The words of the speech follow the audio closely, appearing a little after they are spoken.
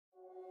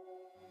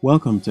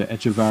Welcome to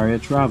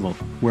Echevarria Travel,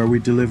 where we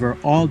deliver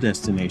all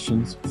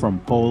destinations from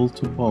pole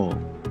to pole.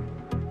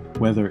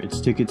 Whether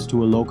it's tickets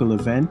to a local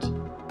event,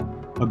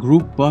 a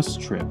group bus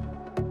trip,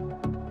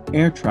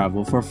 air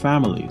travel for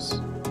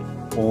families,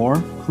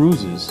 or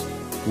cruises,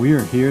 we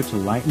are here to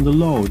lighten the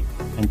load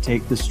and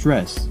take the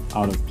stress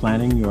out of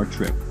planning your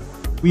trip.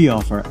 We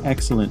offer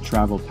excellent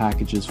travel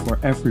packages for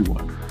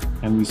everyone,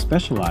 and we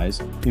specialize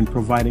in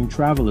providing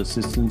travel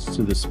assistance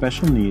to the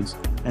special needs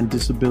and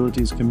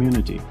disabilities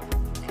community.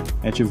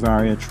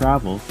 Echevarria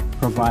Travel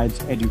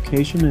provides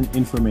education and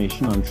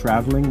information on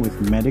traveling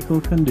with medical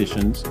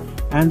conditions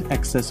and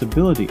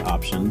accessibility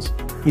options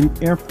in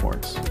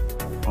airports,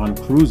 on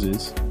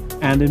cruises,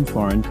 and in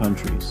foreign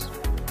countries.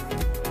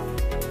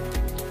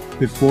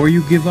 Before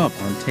you give up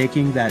on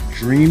taking that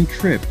dream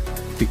trip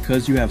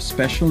because you have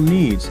special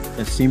needs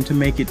that seem to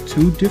make it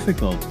too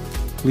difficult,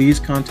 please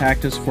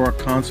contact us for a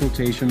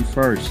consultation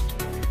first.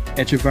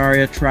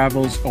 Echevarria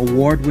Travel's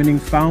award-winning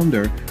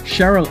founder,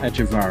 Cheryl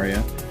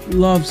Echevarria,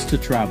 loves to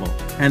travel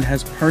and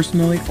has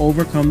personally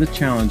overcome the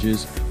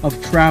challenges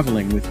of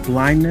traveling with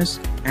blindness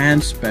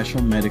and special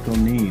medical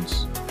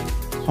needs.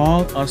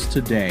 Call us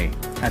today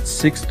at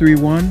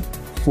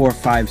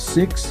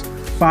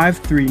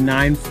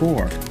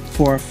 631-456-5394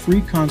 for a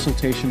free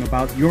consultation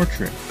about your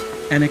trip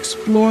and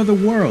explore the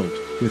world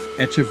with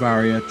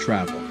Echevarria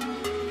Travel.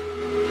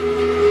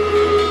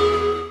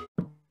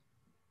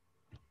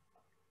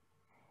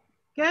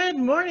 Good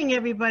morning,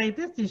 everybody.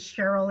 This is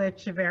Cheryl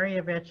Echevarria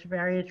of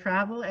Echevarria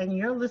Travel, and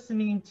you're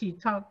listening to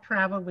Talk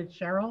Travel with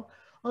Cheryl.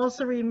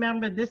 Also,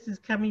 remember, this is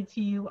coming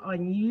to you on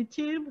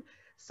YouTube,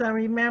 so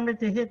remember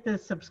to hit the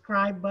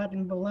subscribe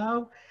button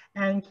below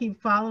and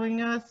keep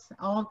following us.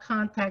 All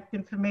contact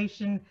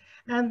information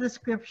and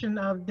description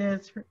of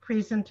this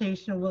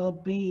presentation will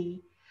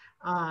be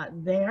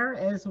there,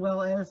 as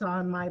well as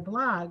on my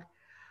blog.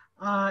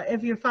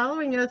 If you're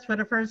following us for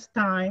the first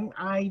time,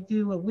 I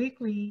do a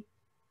weekly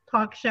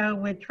talk show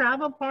with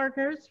travel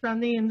partners from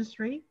the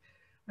industry,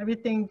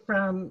 everything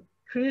from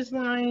cruise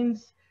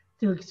lines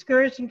to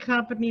excursion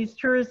companies,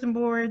 tourism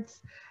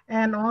boards,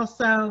 and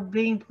also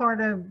being part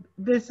of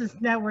Business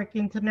Network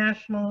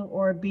International,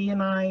 or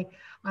BNI.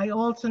 I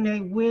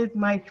alternate with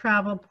my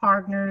travel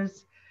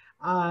partners,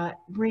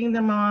 bring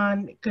them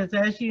on, because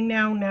as you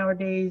know,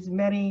 nowadays,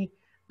 many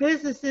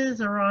businesses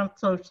are on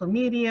social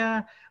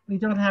media. We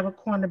don't have a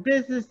corner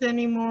business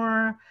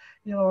anymore,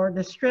 or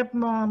the strip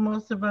mall.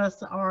 Most of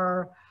us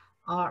are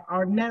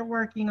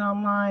networking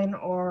online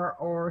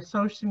or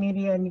social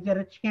media, and you get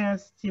a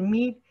chance to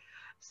meet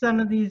some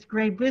of these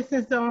great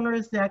business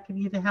owners that can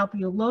either help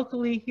you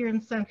locally here in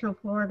Central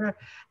Florida,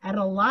 and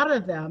a lot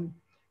of them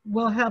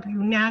will help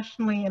you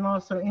nationally and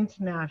also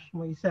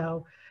internationally.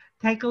 So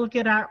take a look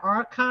at our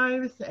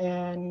archives,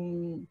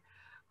 and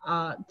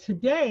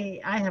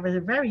today I have a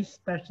very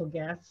special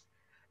guest.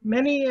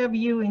 Many of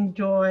you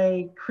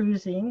enjoy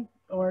cruising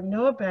or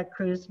know about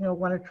cruising or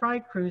want to try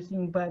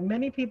cruising, but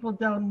many people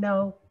don't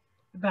know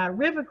about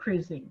river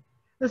cruising,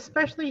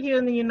 especially here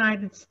in the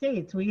United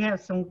States. We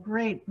have some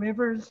great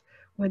rivers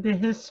with the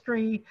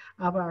history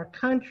of our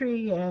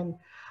country, and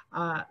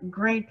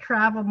great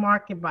travel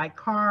market by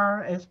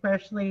car,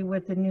 especially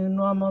with the new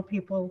normal.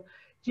 People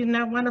do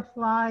not want to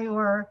fly,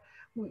 or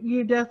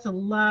you just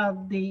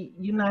love the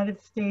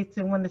United States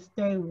and want to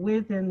stay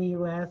within the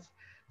US.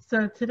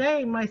 So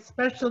today, my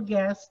special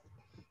guest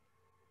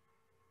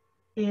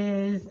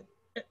is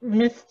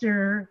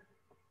Mr.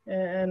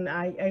 And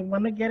I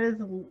want to get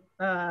his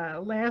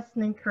last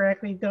name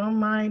correctly. Don't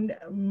mind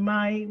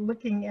my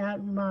looking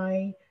at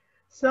my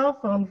cell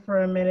phone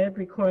for a minute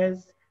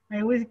because I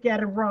always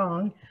get it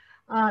wrong.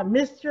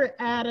 Mr.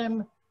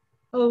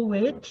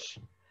 Adamowich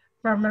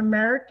from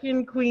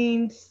American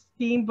Queen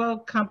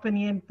Steamboat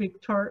Company and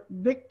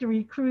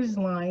Victory Cruise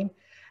Line.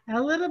 A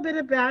little bit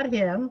about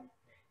him.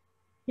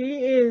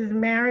 He is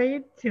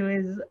married to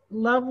his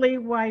lovely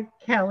wife,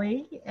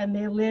 Kelly, and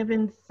they live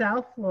in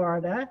South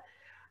Florida.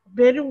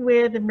 Been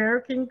with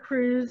American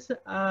Cruise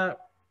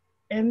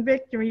and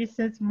Victory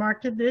since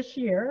March of this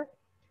year.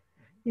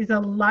 He's a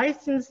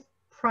licensed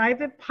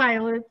private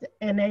pilot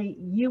and a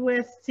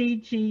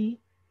USCG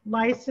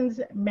licensed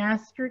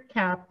master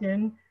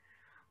captain,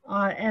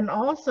 and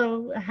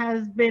also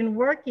has been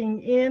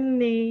working in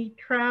the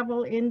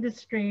travel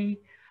industry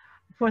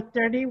for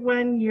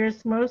 31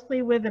 years,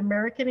 mostly with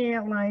American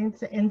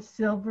Airlines and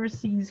Silver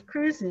Seas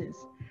Cruises.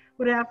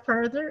 Without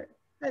further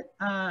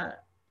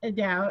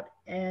doubt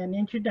and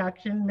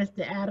introduction,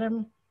 Mr.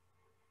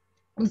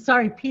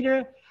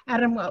 Peter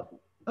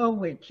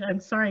Adamowich.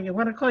 I'm sorry, I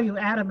want to call you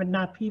Adam and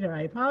not Peter.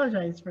 I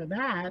apologize for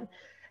that.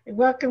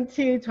 Welcome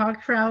to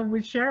Talk Travel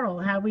with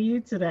Cheryl. How are you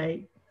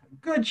today?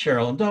 Good,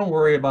 Cheryl. Don't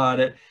worry about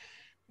it.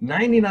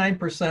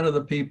 99% of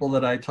the people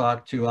that I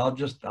talk to,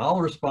 I'll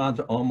respond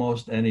to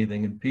almost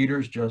anything, and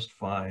Peter's just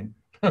fine.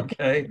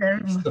 Okay.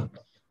 So.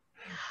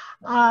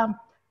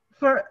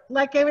 For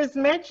like I was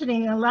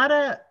mentioning, a lot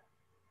of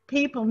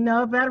people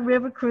know about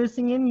river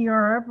cruising in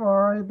Europe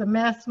or the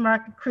mass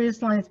market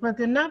cruise lines, but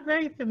they're not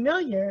very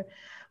familiar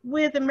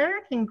with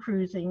American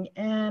cruising,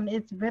 and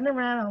it's been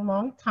around a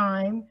long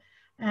time.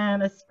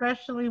 and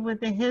especially with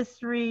the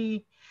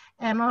history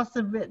and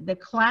also the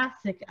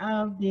classic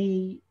of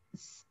the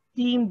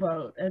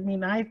steamboat. I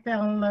mean, I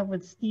fell in love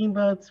with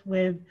steamboats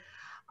with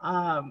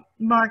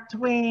Mark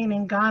Twain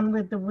and Gone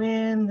with the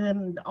Wind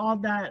and all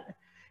that,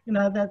 you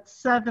know, that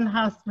Southern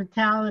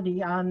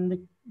hospitality on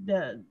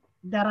the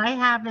that I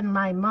have in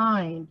my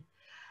mind.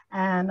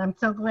 And I'm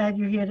so glad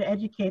you're here to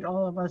educate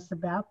all of us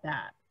about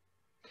that.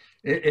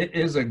 It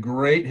is a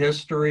great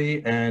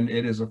history, and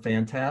it is a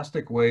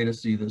fantastic way to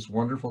see this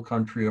wonderful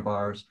country of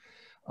ours.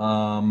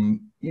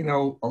 You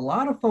know, a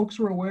lot of folks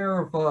are aware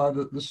of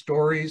the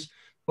stories,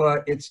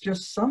 but it's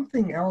just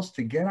something else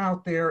to get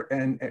out there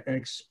and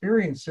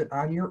experience it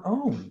on your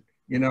own,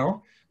 you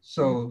know?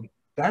 So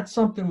that's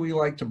something we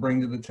like to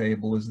bring to the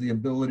table, is the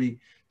ability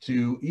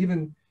to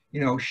even,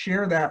 you know,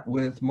 share that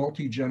with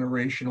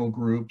multi-generational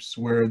groups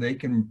where they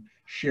can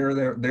share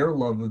their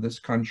love of this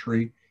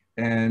country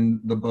and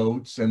the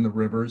boats and the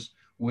rivers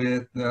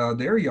with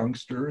their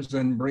youngsters,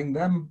 and bring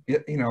them,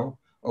 you know,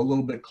 a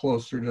little bit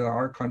closer to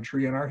our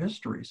country and our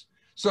histories.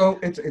 So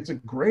it's a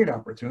great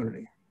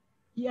opportunity.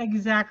 Yeah,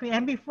 exactly.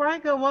 And before I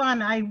go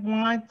on, I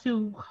want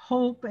to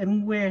hope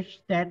and wish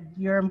that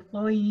your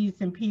employees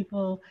and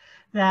people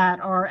that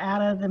are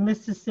out of the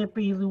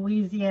Mississippi,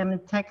 Louisiana,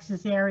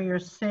 Texas area are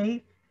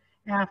safe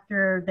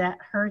after that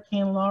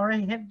Hurricane Laura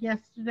hit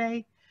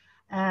yesterday.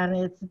 And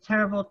it's a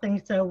terrible thing.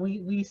 So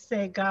we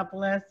say God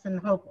bless and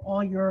hope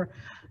all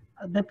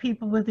the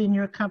people within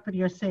your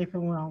company are safe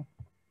and well.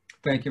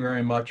 Thank you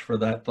very much for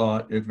that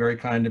thought. It's very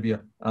kind of you.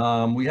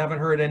 We haven't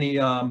heard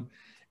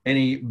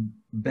any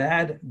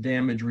bad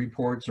damage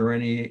reports or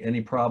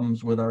any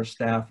problems with our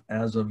staff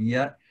as of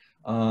yet.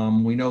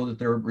 We know that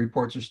their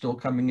reports are still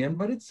coming in,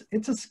 but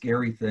it's a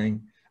scary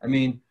thing. I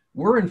mean,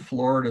 we're in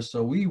Florida,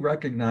 so we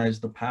recognize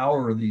the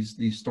power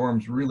these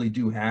storms really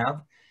do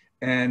have.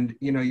 And,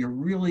 you know, you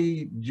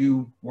really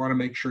do want to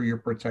make sure you're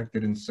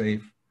protected and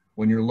safe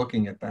when you're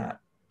looking at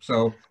that.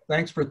 So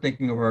thanks for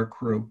thinking of our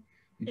crew,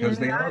 because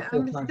they are I'm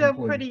full-time still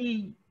employees.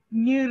 pretty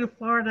new to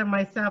Florida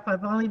myself.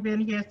 I've only been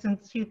here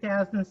since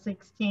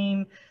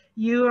 2016.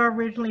 You are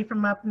originally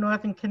from up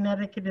north in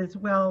Connecticut as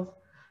well.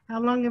 How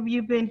long have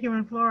you been here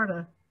in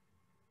Florida?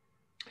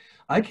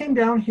 I came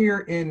down here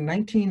in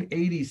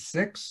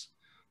 1986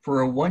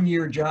 for a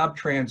one-year job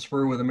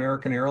transfer with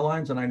American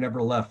Airlines, and I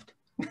never left.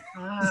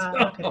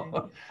 Ah,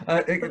 So,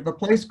 okay. the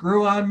place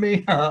grew on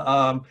me.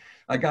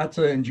 I got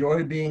to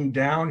enjoy being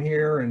down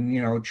here and,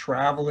 you know,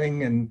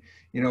 traveling, and,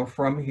 you know,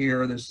 from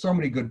here, there's so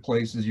many good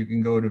places you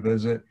can go to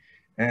visit.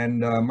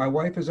 And my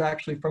wife is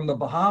actually from the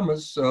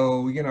Bahamas,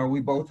 so, you know, we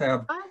both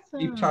have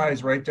deep ties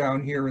Awesome. right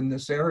down here in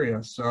this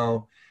area.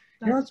 So,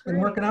 you know, That's it's been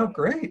great. working out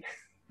great.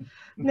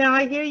 Now,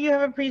 I hear you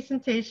have a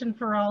presentation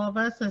for all of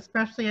us,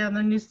 especially on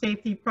the new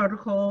safety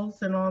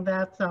protocols and all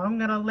that. So I'm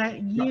going to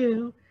let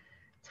you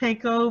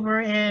take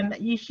over, and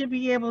you should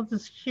be able to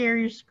share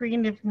your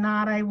screen. If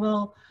not, I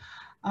will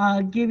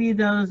give you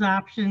those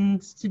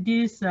options to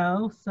do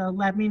so. So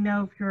let me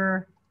know if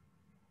you're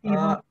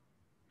able.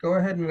 Go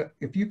ahead, and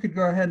if you could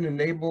go ahead and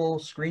enable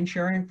screen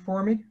sharing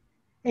for me.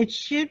 It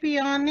should be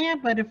on there,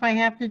 but if I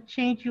have to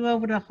change you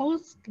over to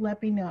host,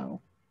 let me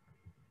know.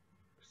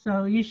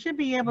 So you should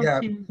be able Yeah,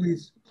 to.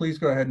 please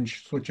go ahead and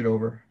switch it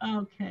over.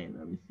 Okay,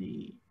 let me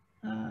see.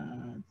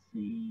 Let's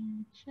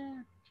see.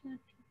 Check.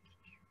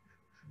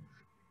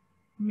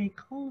 Make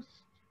host.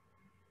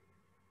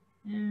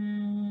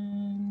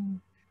 And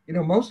You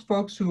know, most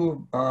folks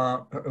who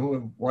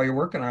while you're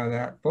working on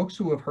that, folks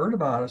who have heard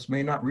about us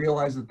may not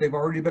realize that they've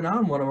already been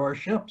on one of our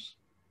ships.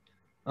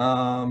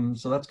 So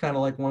that's kind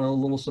of like one of the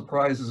little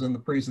surprises in the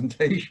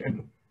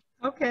presentation.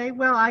 okay,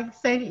 well, I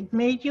say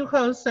made you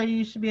host, so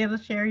you should be able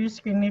to share your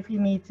screen if you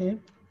need to.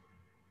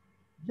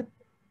 Yep.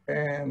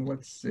 And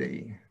let's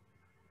see.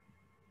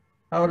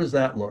 How does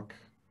that look?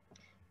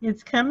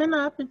 It's coming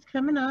up. It's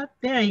coming up.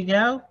 There you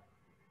go.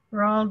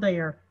 We're all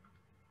there.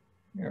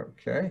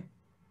 Okay.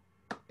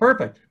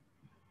 Perfect.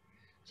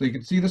 So you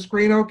can see the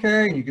screen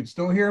okay, and you can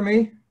still hear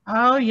me?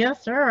 Oh,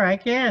 yes, sir. I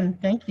can.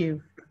 Thank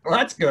you. Well,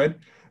 that's good.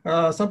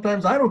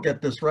 Sometimes I don't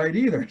get this right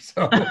either.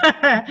 So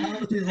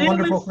technology is a Zoom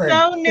wonderful is thing.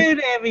 so new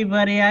to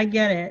everybody. I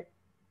get it.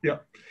 Yeah.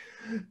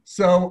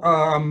 So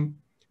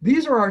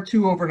these are our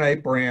two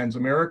overnight brands,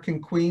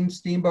 American Queen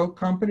Steamboat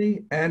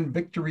Company and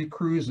Victory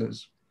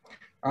Cruises.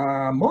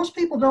 Most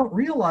people don't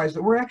realize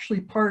that we're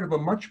actually part of a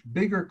much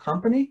bigger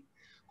company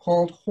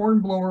called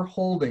Hornblower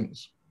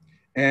Holdings.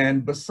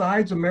 And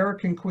besides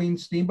American Queen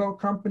Steamboat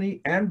Company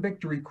and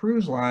Victory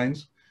Cruise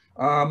Lines,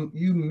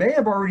 you may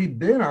have already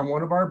been on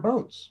one of our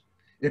boats.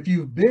 If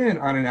you've been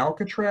on an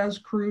Alcatraz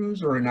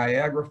cruise or a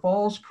Niagara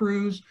Falls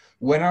cruise,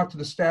 went out to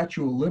the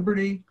Statue of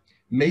Liberty,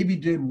 maybe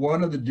did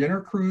one of the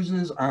dinner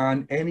cruises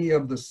on any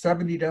of the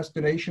 70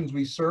 destinations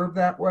we serve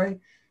that way,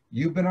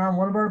 you've been on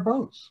one of our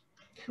boats.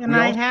 And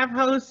I have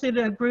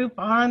hosted a group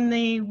on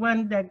the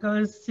one that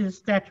goes to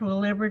Statue of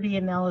Liberty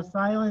and Ellis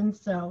Island.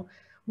 So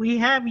we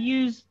have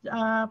used,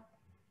 have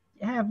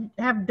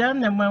done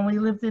them when we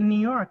lived in New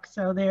York.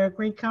 So they're a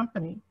great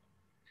company.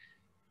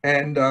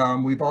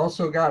 And we've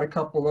also got a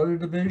couple other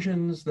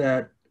divisions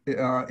that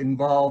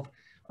involve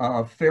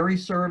ferry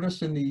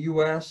service in the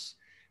US,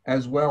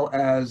 as well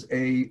as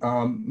a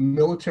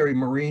military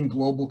marine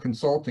global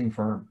consulting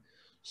firm.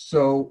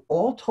 So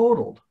all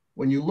totaled,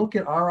 when you look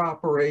at our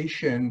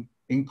operation,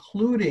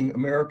 including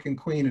American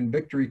Queen and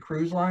Victory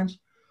Cruise Lines,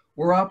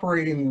 we're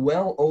operating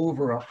well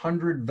over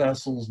 100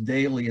 vessels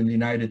daily in the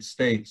United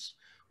States,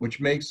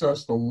 which makes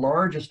us the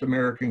largest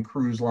American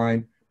cruise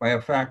line by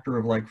a factor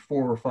of like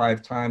 4 or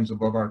 5 times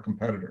above our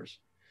competitors.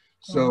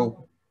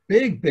 So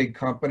big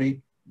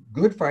company,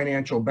 good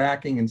financial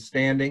backing and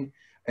standing.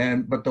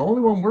 But the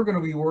only one we're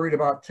going to be worried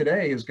about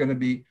today is going to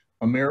be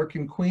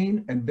American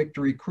Queen and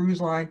Victory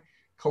Cruise Line.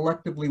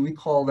 Collectively, we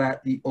call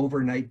that the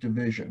overnight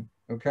division,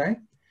 okay?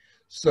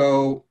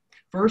 So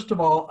first of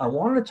all, I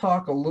wanted to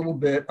talk a little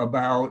bit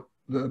about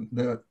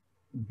the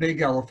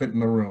big elephant in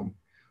the room,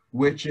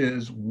 which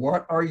is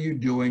what are you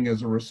doing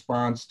as a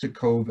response to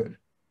COVID?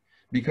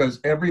 Because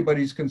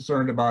everybody's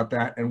concerned about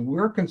that, and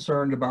we're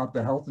concerned about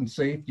the health and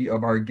safety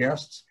of our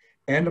guests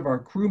and of our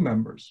crew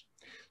members.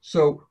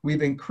 So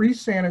we've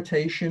increased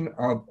sanitation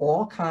of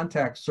all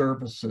contact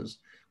surfaces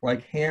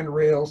like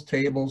handrails,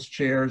 tables,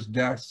 chairs,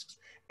 desks,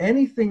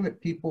 anything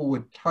that people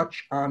would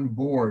touch on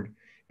board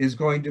is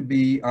going to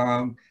be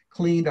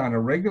cleaned on a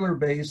regular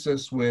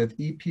basis with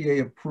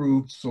EPA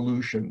approved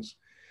solutions.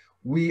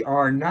 We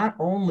are not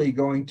only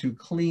going to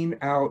clean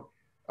out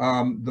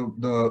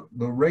the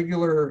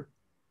regular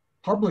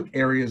public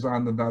areas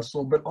on the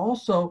vessel, but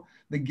also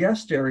the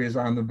guest areas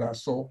on the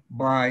vessel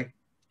by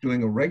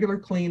doing a regular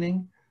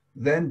cleaning,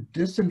 then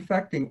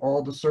disinfecting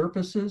all the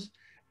surfaces,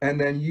 and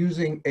then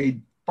using a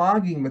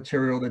fogging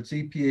material that's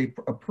EPA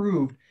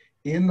approved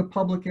in the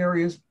public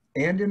areas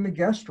and in the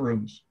guest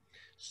rooms.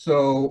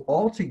 So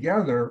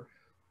altogether,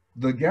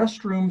 the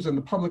guest rooms and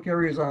the public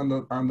areas on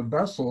the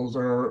vessels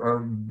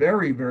are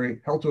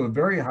very held to a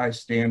very high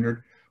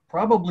standard,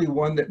 probably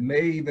one that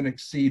may even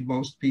exceed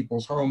most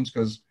people's homes,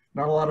 because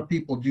not a lot of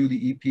people do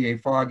the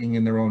EPA fogging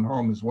in their own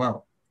home as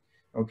well,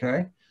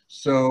 okay?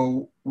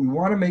 So we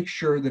want to make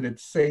sure that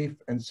it's safe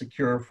and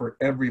secure for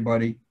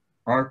everybody,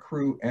 our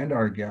crew and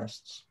our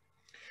guests.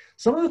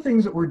 Some of the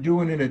things that we're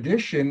doing in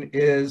addition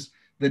is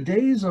the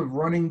days of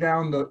running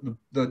down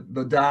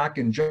the dock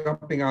and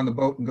jumping on the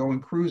boat and going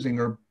cruising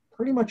are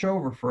pretty much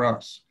over for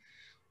us.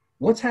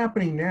 What's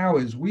happening now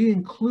is we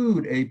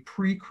include a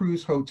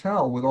pre-cruise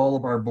hotel with all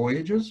of our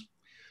voyages,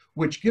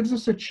 which gives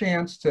us a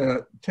chance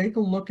to take a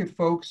look at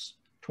folks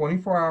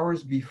 24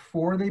 hours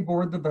before they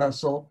board the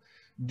vessel,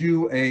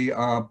 do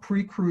a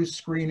pre-cruise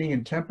screening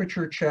and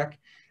temperature check.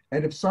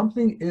 And if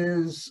something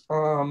is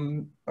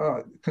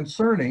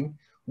concerning,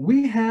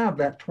 we have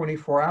that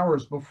 24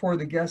 hours before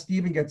the guest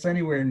even gets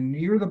anywhere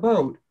near the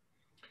boat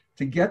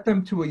to get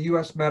them to a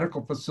U.S.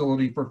 medical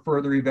facility for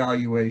further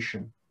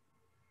evaluation.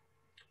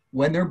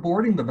 When they're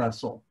boarding the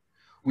vessel,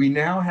 we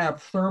now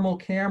have thermal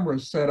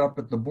cameras set up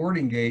at the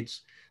boarding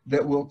gates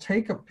that will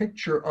take a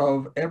picture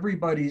of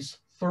everybody's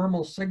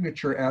thermal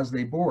signature as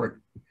they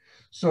board.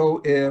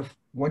 So if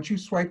once you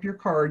swipe your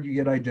card, you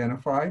get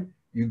identified,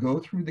 you go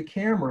through the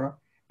camera,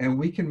 and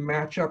we can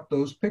match up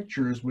those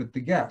pictures with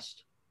the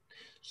guest.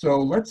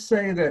 So let's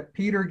say that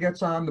Peter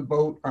gets on the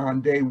boat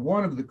on day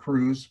 1 of the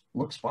cruise,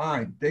 looks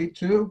fine. Day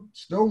 2,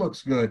 still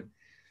looks good.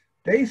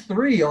 Day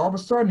 3, all of a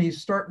sudden,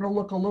 he's starting to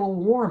look a little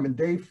warm. And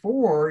day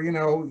 4, you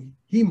know,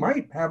 he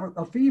might have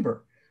a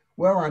fever.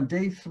 Well, on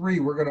day 3,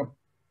 we're going to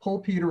pull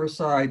Peter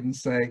aside and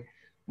say,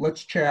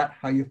 let's chat.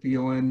 How you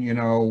feeling? You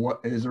know,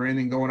 is there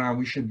anything going on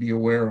we should be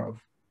aware of?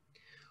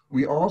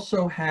 We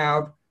also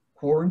have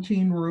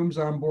quarantine rooms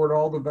on board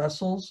all the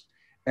vessels,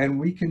 and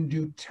we can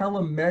do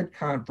telemed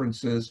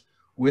conferences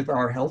with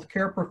our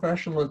healthcare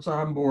professional that's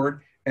on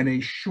board and a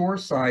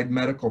shoreside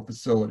medical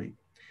facility.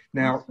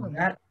 Now,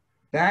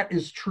 that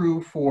is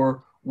true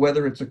for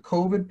whether it's a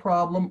COVID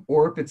problem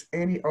or if it's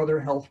any other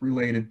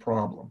health-related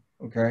problem,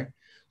 okay?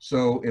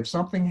 So if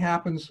something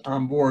happens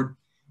on board,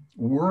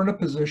 we're in a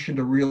position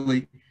to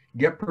really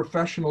get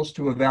professionals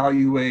to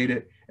evaluate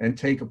it and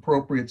take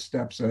appropriate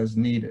steps as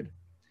needed.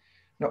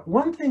 Now,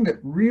 one thing that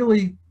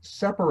really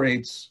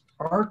separates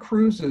our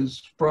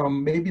cruises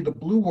from maybe the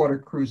blue water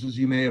cruises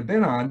you may have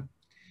been on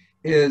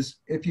is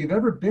if you've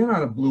ever been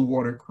on a blue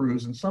water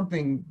cruise and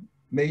something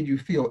made you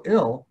feel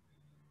ill,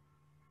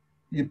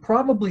 you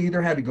probably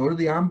either had to go to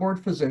the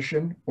onboard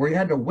physician or you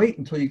had to wait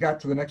until you got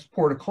to the next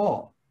port of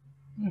call.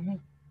 Mm-hmm.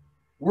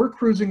 We're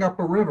cruising up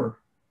a river.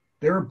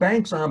 There are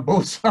banks on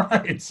both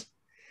sides.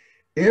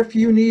 If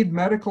you need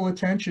medical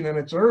attention and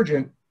it's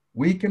urgent,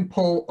 we can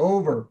pull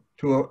over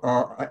to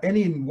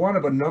any one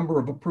of a number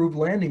of approved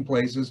landing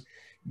places,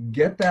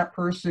 get that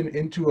person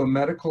into a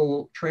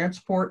medical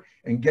transport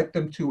and get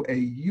them to a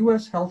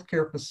U.S.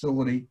 healthcare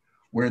facility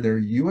where their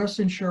U.S.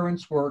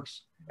 insurance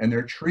works and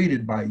they're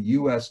treated by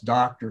U.S.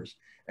 doctors.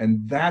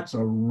 And that's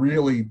a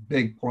really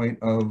big point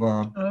of...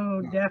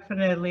 oh,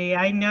 definitely.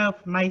 I know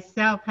for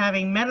myself,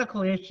 having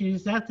medical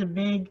issues, that's a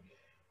big,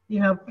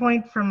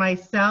 point for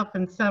myself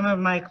and some of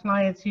my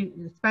clients, who,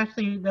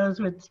 especially those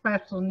with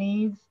special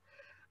needs.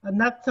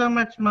 Not so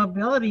much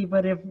mobility,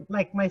 but if,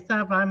 like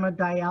myself, I'm a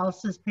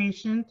dialysis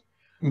patient.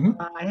 Mhm.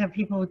 I have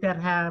people that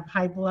have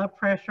high blood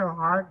pressure,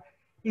 heart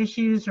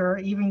issues, or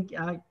even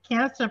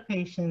cancer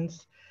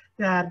patients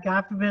that,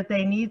 God forbid,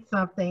 they need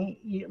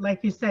something. Like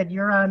you said,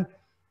 you're on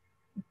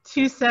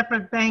two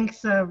separate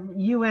banks of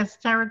U.S.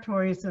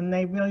 territories, and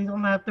they really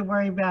don't have to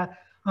worry about,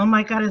 oh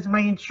my God, is my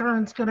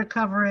insurance going to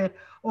cover it?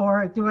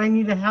 Or do I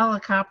need a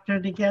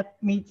helicopter to get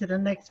me to the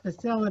next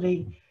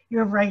facility?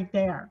 You're right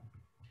there.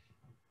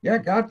 Yeah,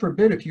 God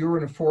forbid if you were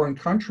in a foreign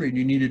country and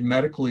you needed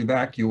medical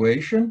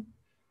evacuation,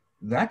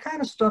 that kind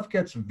of stuff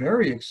gets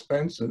very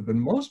expensive,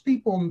 and most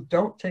people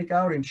don't take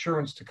out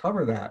insurance to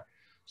cover that.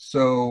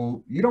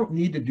 So you don't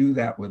need to do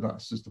that with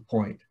us, is the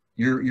point.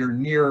 You're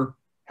near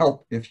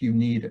help if you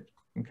need it,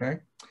 okay?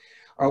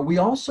 We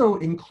also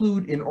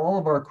include in all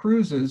of our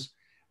cruises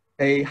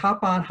a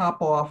hop-on,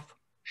 hop-off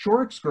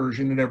shore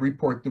excursion at every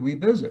port that we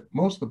visit,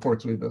 most of the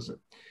ports we visit.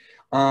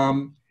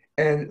 And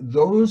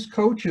those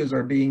coaches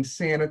are being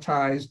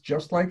sanitized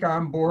just like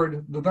on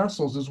board the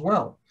vessels as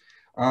well.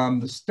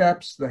 The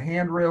steps, the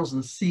handrails,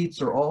 the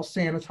seats are all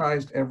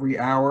sanitized every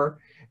hour,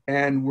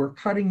 and we're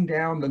cutting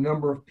down the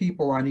number of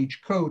people on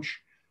each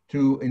coach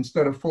to,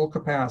 instead of full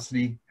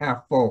capacity,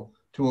 half full,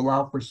 to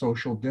allow for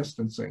social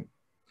distancing.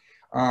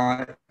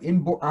 On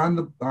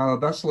the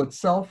vessel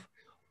itself,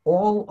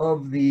 all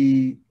of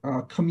the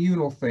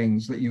communal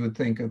things that you would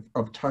think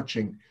of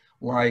touching,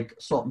 like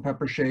salt and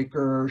pepper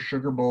shaker,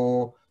 sugar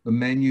bowl, the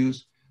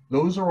menus,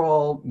 those are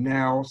all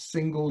now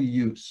single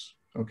use,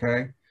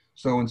 okay?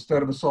 So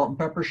instead of a salt and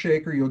pepper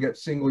shaker, you'll get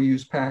single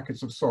use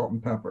packets of salt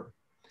and pepper.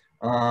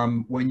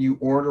 When you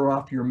order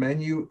off your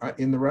menu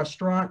in the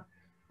restaurant,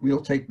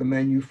 we'll take the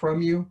menu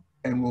from you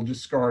and we'll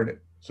discard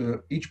it.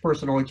 So each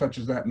person only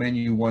touches that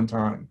menu one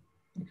time,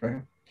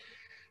 okay?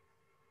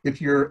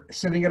 If you're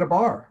sitting at a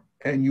bar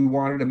and you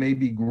wanted to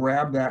maybe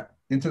grab that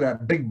into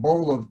that big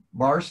bowl of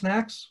bar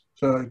snacks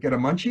to get a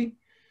munchie,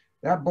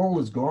 that bowl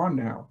is gone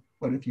now.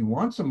 But if you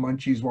want some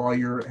munchies while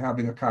you're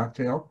having a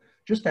cocktail,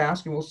 just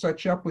ask and we'll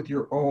set you up with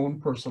your own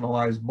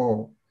personalized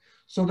bowl.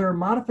 So there are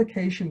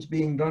modifications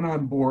being done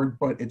on board,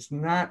 but it's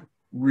not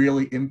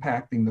really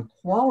impacting the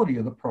quality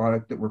of the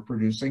product that we're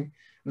producing.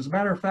 As a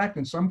matter of fact,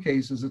 in some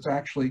cases, it's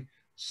actually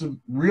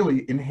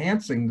really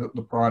enhancing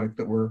the product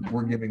that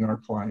we're giving our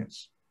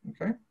clients,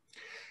 okay?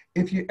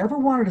 If you ever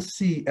wanted to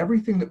see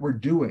everything that we're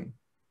doing,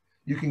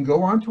 you can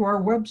go onto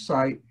our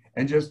website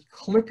and just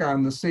click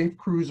on the Safe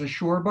Cruise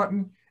Ashore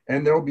button,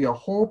 and there'll be a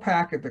whole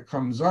packet that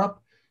comes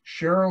up.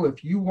 Cheryl,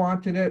 if you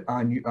wanted it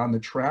on the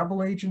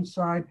travel agent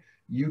side,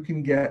 you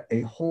can get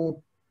a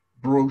whole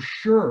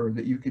brochure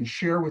that you can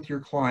share with your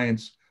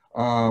clients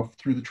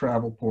through the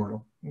travel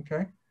portal,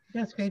 okay?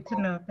 That's great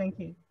to know. Thank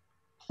you.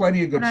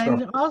 Plenty of good And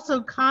stuff. I'm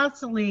also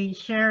constantly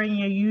sharing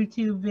your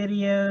YouTube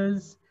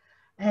videos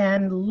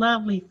and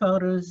lovely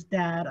photos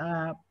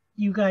that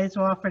you guys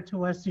offer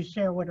to us to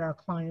share with our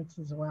clients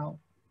as well.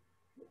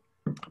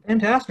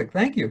 Fantastic,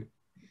 thank you.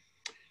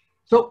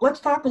 So let's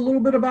talk a little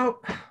bit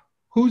about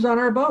who's on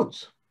our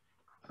boats.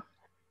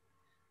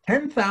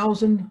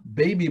 10,000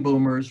 baby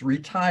boomers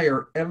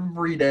retire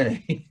every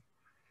day.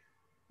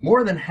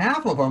 More than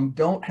half of them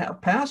don't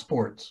have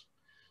passports.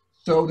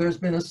 So there's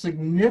been a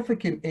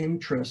significant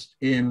interest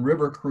in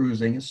river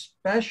cruising,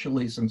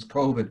 especially since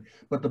COVID,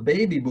 but the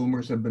baby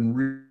boomers have been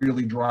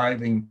really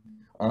driving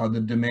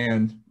the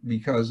demand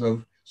because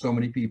of so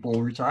many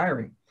people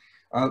retiring.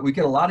 We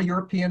get a lot of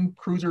European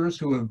cruisers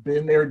who have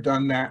been there,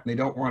 done that, and they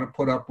don't want to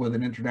put up with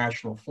an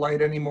international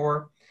flight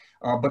anymore,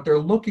 but they're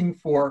looking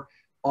for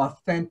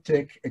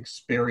authentic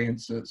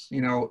experiences,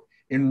 you know,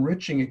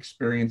 enriching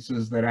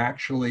experiences that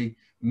actually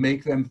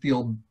make them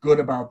feel good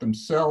about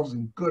themselves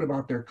and good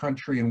about their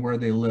country and where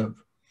they live.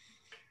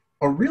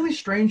 A really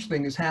strange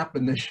thing has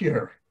happened this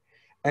year,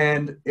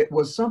 and it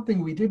was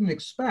something we didn't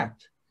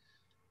expect.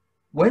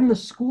 When the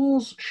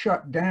schools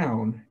shut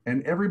down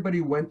and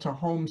everybody went to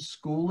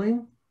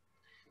homeschooling,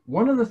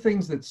 one of the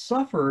things that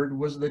suffered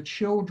was the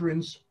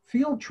children's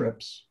field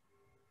trips.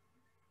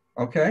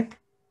 Okay?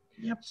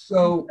 Yep.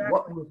 So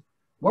Exactly.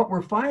 what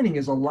we're finding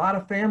is a lot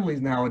of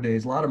families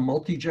nowadays, a lot of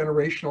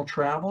multi-generational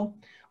travel,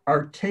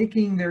 are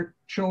taking their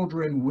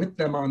children with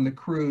them on the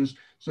cruise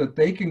so that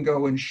they can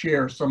go and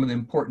share some of the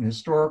important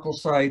historical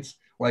sites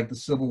like the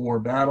Civil War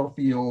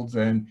battlefields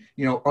and,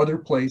 you know, other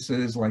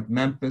places like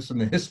Memphis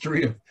and the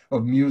history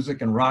of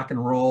music and rock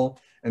and roll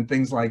and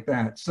things like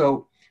that.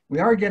 So we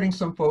are getting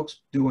some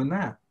folks doing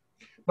that.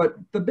 But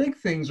the big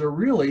things are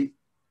really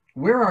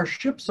where our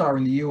ships are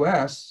in the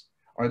US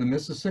are the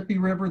Mississippi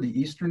River, the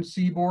eastern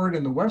seaboard,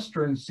 and the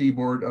western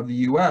seaboard of the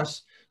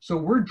US. So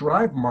we're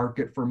drive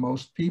market for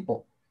most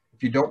people.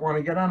 If you don't want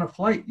to get on a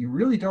flight, you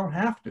really don't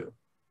have to.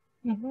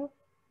 Mm-hmm.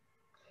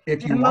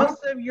 If you And want,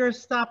 most of your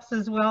stops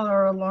as well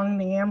are along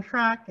the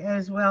Amtrak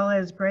as well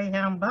as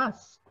Greyhound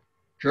bus.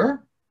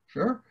 sure,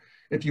 sure.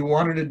 If you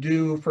wanted to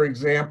do, for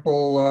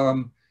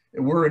example,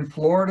 we're in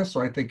Florida,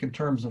 so I think in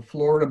terms of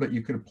Florida, but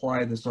you could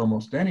apply this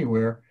almost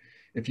anywhere.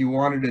 If you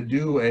wanted to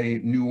do a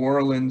New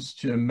Orleans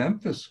to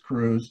Memphis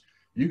cruise,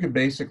 you could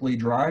basically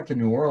drive to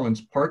New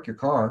Orleans, park your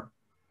car,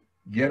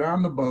 get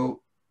on the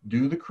boat,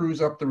 do the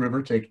cruise up the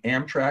river, take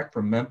Amtrak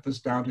from Memphis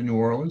down to New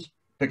Orleans,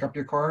 pick up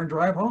your car and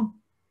drive home.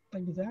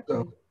 Exactly.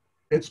 So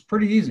it's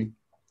pretty easy.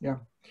 Yeah.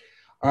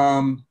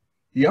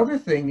 The other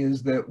thing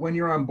is that when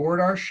you're on board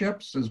our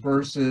ships as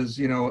versus,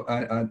 you know,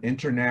 an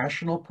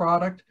international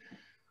product,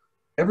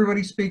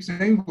 everybody speaks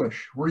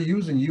English. We're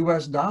using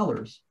US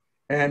dollars.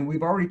 And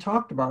we've already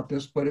talked about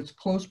this, but it's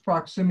close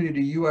proximity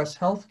to US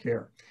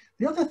healthcare.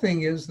 The other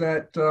thing is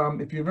that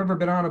if you've ever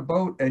been on a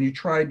boat and you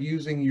tried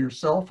using your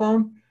cell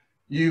phone,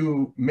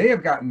 you may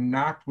have gotten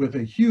knocked with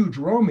a huge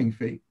roaming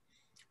fee.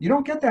 You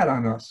don't get that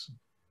on us.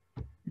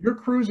 You're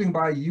cruising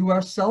by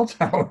US cell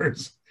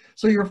towers.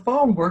 So your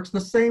phone works the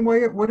same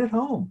way it would at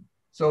home.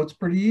 So it's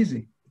pretty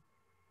easy.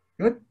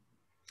 Good.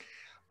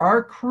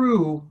 Our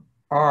crew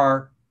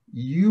are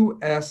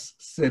US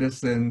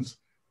citizens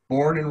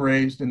born and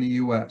raised in the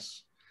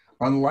US.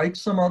 Unlike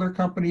some other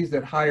companies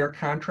that hire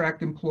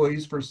contract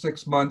employees for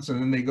 6 months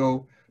and then they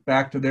go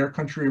back to their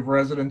country of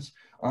residence,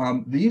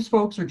 these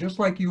folks are just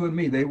like you and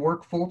me. They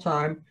work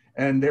full-time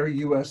and they're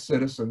US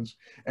citizens.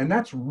 And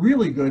that's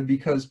really good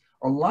because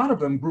a lot of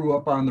them grew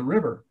up on the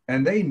river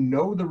and they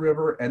know the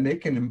river and they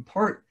can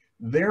impart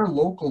their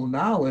local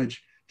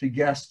knowledge to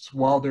guests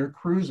while they're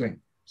cruising.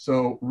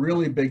 So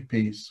really big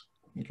piece.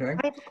 Okay.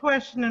 I have a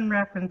question in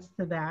reference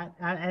to that,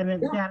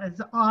 that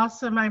is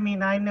awesome. I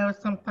mean, I know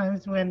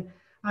sometimes when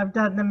I've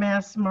done the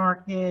mass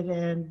market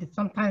and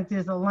sometimes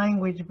there's a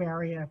language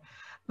barrier,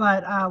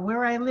 but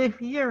where I live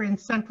here in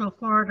Central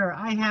Florida,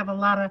 I have a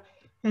lot of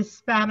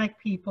Hispanic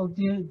people.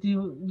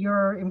 Do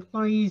your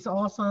employees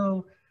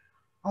also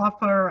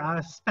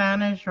offer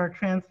Spanish or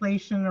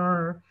translation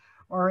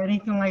or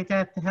anything like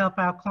that to help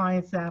out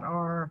clients that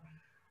are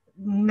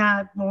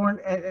not born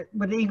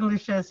with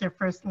English as their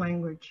first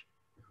language?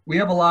 We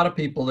have a lot of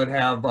people that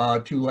have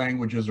 2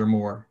 languages or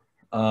more.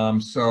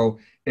 So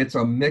it's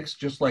a mix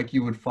just like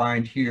you would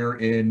find here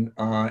in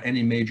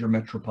any major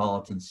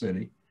metropolitan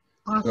city.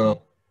 Awesome.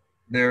 So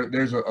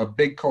there's a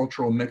big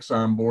cultural mix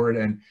on board,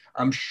 and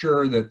I'm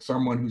sure that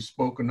someone who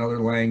spoke another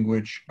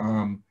language,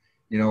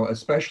 you know,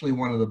 especially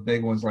one of the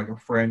big ones like a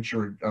French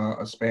or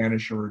a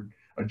Spanish or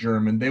a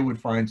German, they would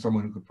find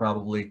someone who could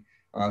probably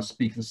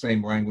speak the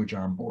same language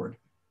on board.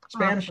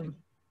 Spanish, Awesome.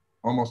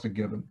 almost a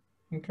given.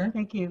 Okay.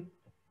 Thank you.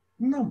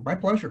 No, my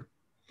pleasure.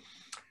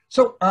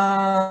 So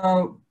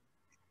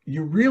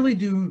you really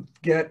do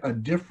get a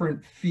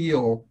different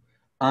feel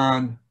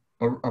on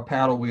a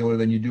paddle wheeler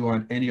than you do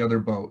on any other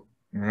boat,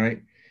 all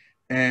right?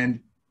 And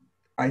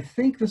I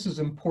think this is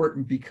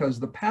important because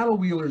the paddle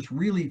wheelers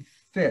really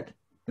fit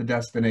the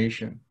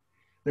destination.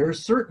 There are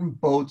certain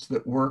boats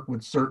that work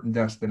with certain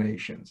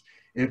destinations.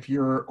 If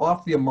you're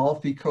off the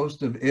Amalfi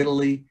coast of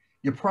Italy,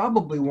 you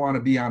probably want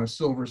to be on a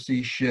Silver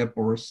Sea ship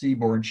or a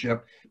seaborne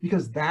ship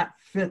because that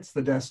fits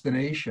the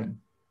destination.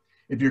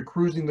 If you're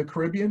cruising the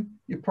Caribbean,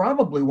 you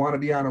probably want to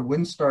be on a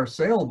Windstar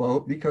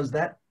sailboat because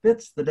that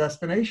fits the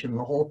destination,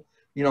 the whole,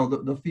 you know,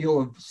 the feel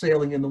of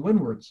sailing in the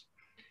windwards.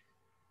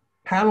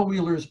 Paddle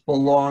wheelers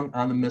belong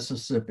on the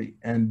Mississippi,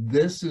 and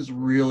this is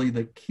really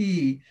the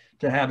key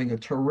to having a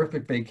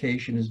terrific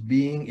vacation, is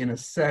being in a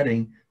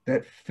setting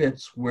that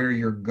fits where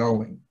you're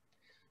going.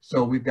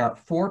 So we've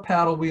got 4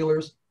 paddle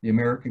wheelers: the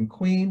American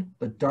Queen,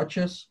 the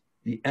Duchess,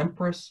 the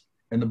Empress,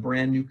 and the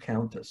brand new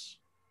Countess.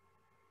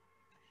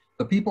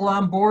 The people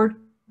on board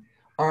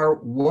are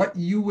what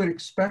you would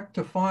expect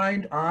to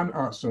find on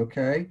us,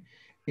 okay?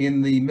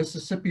 In the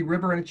Mississippi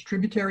River and its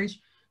tributaries,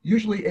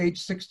 usually age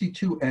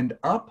 62 and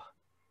up.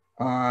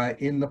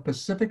 In the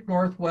Pacific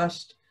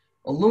Northwest,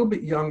 a little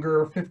bit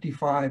younger,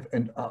 55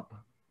 and up,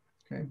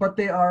 okay? But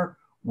they are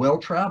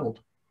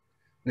well-traveled.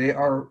 They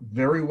are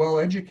very well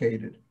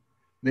educated.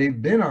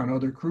 They've been on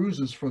other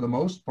cruises for the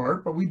most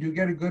part, but we do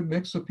get a good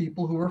mix of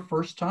people who are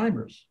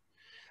first-timers.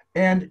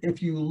 And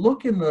if you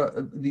look in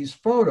these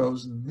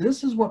photos,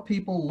 this is what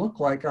people look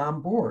like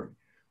on board.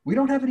 We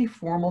don't have any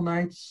formal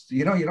nights.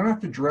 You know, you don't have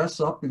to dress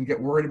up and get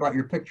worried about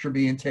your picture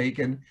being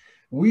taken.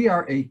 We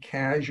are a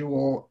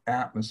casual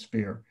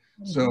atmosphere.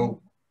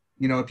 So,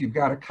 you know, if you've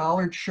got a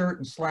collared shirt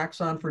and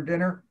slacks on for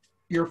dinner,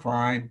 you're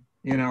fine.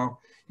 You know,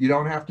 you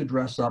don't have to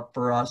dress up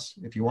for us.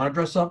 If you want to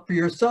dress up for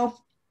yourself,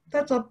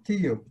 that's up to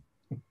you.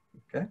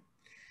 Okay.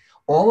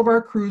 All of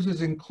our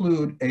cruises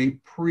include a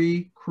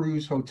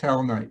pre-cruise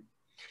hotel night.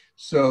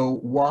 So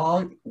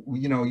while,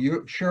 you know,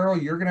 Cheryl,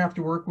 you're going to have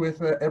to work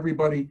with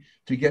everybody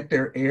to get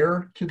their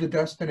air to the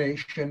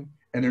destination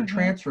and their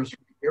transfers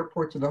from the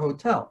airport to the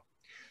hotel.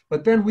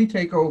 But then we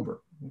take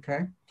over,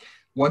 okay?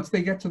 Once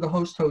they get to the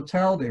host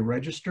hotel, they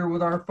register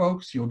with our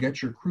folks. You'll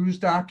get your cruise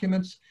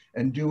documents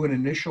and do an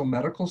initial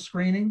medical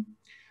screening.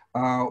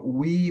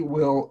 We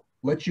will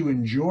let you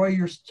enjoy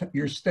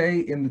your stay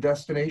in the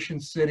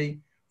destination city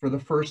for the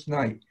first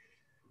night.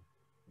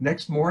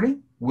 Next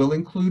morning, we'll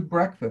include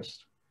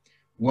breakfast.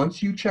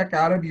 Once you check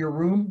out of your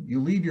room, you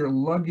leave your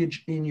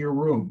luggage in your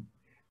room,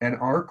 and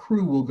our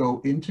crew will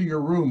go into your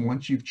room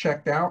once you've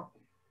checked out,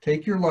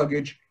 take your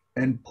luggage,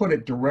 and put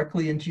it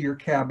directly into your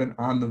cabin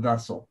on the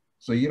vessel.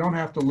 So you don't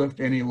have to lift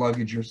any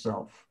luggage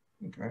yourself,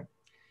 okay?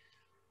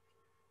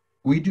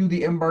 We do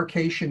the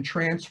embarkation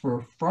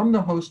transfer from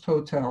the host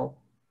hotel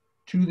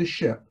to the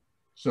ship.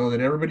 so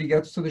that everybody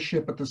gets to the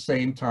ship at the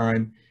same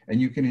time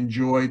and you can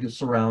enjoy the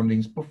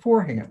surroundings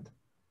beforehand.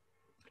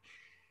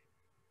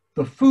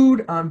 The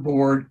food on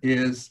board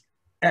is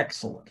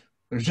excellent.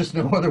 There's just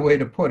no other way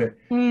to put it.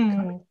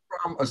 Coming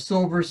from a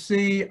Silver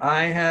Sea,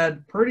 I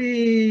had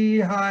pretty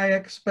high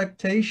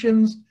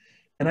expectations,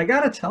 and I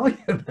got to tell you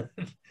that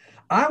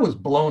I was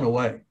blown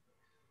away.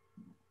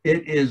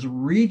 It is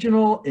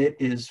regional, it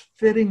is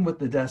fitting with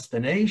the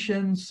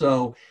destination.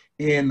 So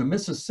in the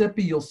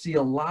Mississippi, you'll see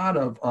a lot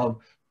of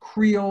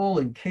Creole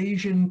and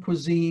Cajun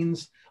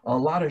cuisines, a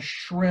lot of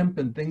shrimp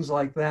and things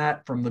like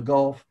that from the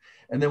Gulf.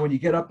 And then when you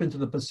get up into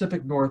the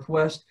Pacific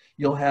Northwest,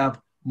 you'll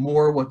have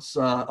more what's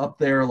up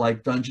there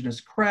like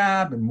Dungeness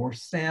crab and more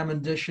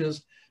salmon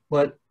dishes,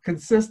 but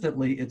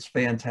consistently it's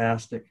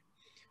fantastic.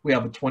 We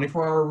have a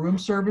 24-hour room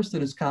service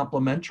that is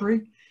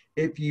complimentary.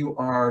 If you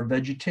are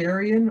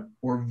vegetarian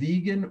or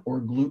vegan or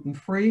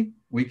gluten-free,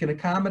 we can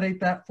accommodate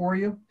that for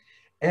you.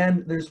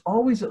 And there's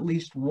always at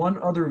least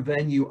one other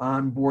venue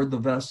on board the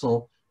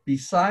vessel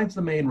besides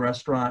the main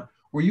restaurant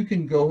where you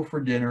can go for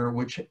dinner,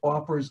 which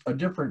offers a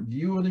different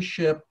view of the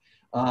ship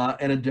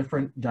and a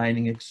different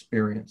dining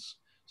experience.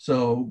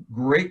 So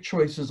great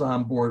choices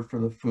on board for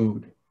the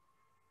food.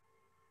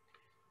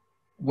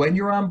 When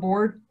you're on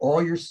board,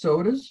 all your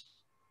sodas,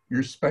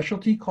 your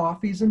specialty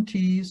coffees and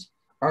teas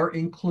are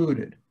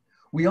included.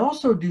 We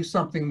also do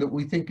something that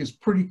we think is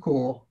pretty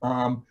cool.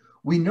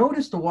 We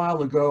noticed a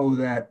while ago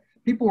that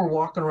people were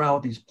walking around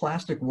with these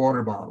plastic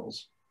water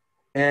bottles,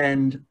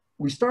 and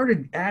we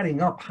started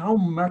adding up how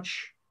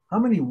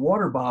many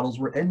water bottles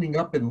were ending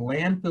up in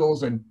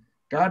landfills and,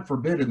 God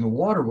forbid, in the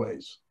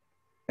waterways.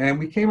 And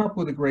we came up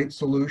with a great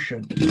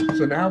solution.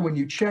 So now when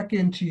you check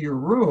into your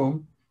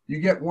room, you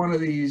get one of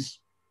these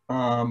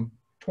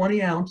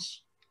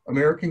 20-ounce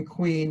American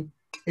Queen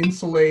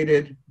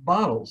insulated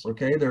bottles,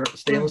 okay? They're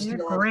stainless steel.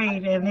 They're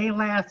great, and they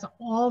last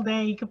all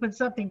day. You can put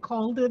something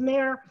cold in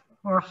there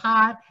or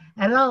hot,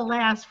 and it'll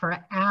last for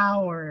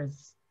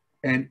hours.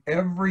 And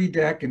every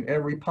deck and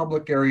every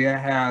public area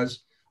has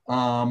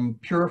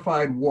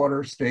purified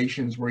water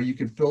stations where you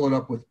can fill it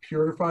up with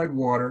purified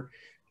water,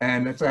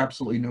 and it's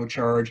absolutely no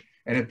charge.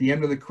 And at the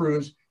end of the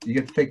cruise, you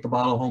get to take the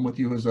bottle home with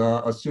you as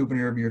a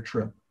souvenir of your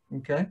trip,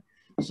 okay?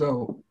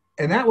 So,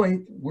 and that way,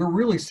 we're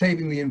really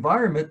saving the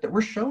environment that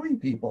we're showing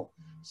people.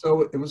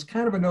 So it was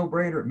kind of a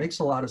no-brainer. It makes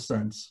a lot of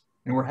sense,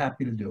 and we're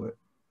happy to do it,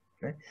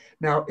 okay?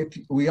 Now, if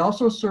we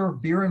also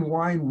serve beer and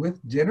wine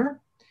with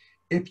dinner.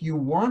 If you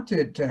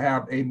wanted to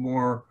have a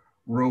more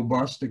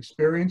robust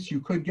experience,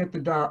 you could get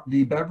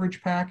the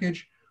beverage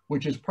package,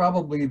 which is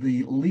probably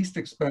the least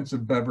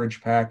expensive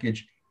beverage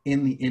package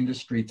in the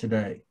industry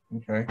today,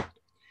 okay?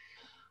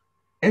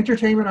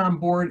 Entertainment on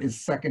board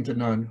is second to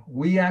none.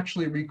 We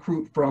actually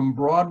recruit from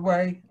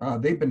Broadway.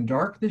 They've been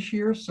dark this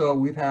year, so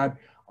we've had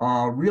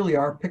really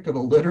our pick of the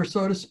litter,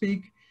 so to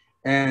speak.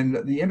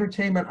 And the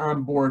entertainment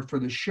on board for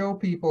the show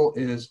people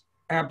is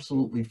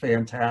absolutely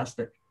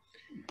fantastic.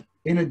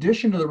 In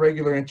addition to the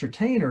regular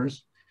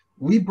entertainers,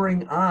 we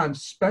bring on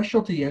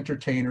specialty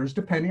entertainers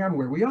depending on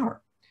where we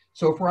are.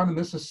 So if we're on the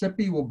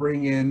Mississippi, we'll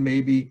bring in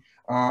maybe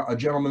a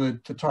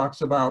gentleman that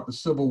talks about the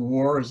Civil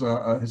War as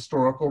a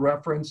historical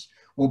reference.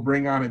 We'll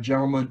bring on a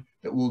gentleman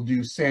that will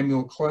do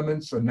Samuel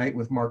Clemens, A Night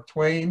with Mark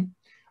Twain,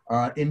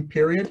 in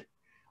period.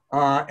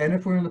 And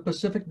if we're in the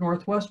Pacific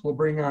Northwest, we'll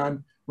bring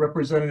on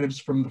representatives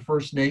from the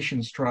First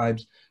Nations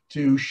tribes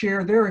to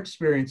share their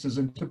experiences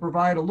and to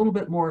provide a little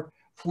bit more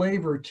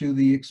flavor to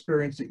the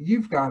experience that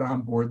you've got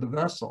on board the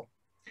vessel.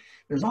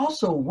 There's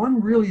also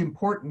one really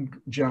important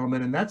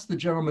gentleman, and that's the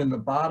gentleman in the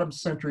bottom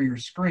center of your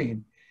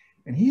screen.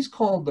 And he's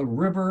called the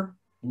River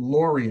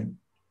Lorian.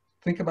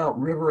 Think about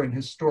river and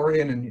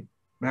historian and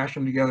mash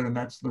them together, and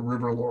that's the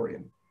River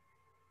Lorian.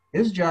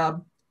 His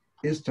job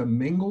is to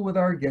mingle with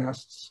our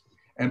guests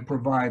and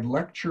provide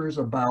lectures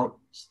about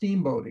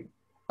steamboating,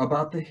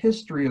 about the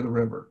history of the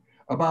river,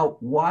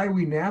 about why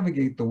we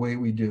navigate the way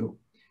we do.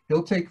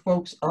 He'll take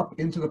folks up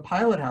into the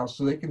pilot house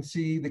so they can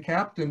see the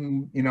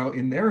captain, you know,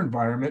 in their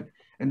environment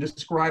and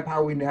describe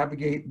how we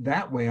navigate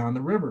that way on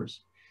the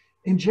rivers.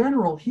 In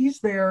general, he's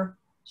there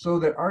so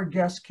that our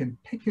guests can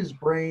pick his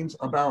brains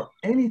about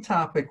any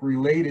topic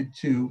related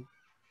to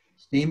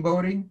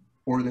steamboating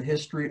or the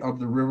history of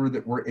the river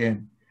that we're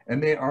in.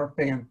 And they are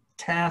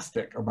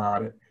fantastic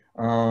about it.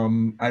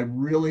 I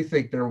really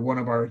think they're one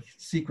of our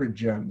secret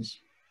gems.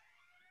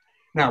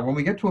 Now, when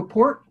we get to a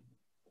port,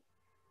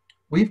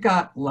 we've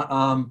got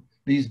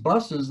these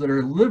buses that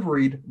are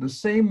liveried the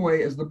same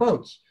way as the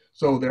boats.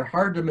 So they're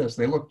hard to miss.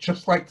 They look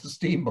just like the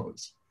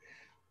steamboats.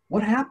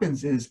 What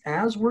happens is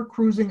as we're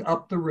cruising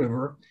up the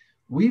river,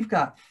 we've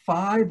got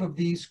 5 of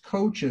these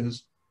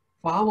coaches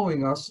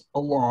following us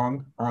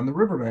along on the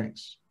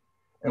riverbanks.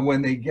 And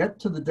when they get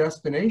to the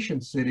destination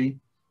city,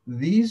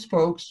 these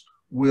folks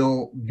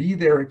will be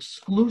there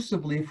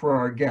exclusively for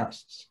our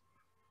guests.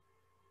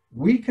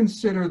 We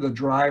consider the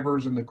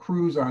drivers and the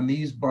crews on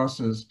these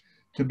buses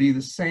to be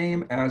the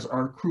same as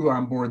our crew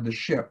on board the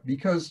ship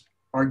because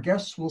our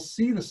guests will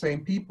see the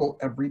same people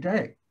every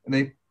day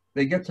and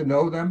they get to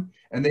know them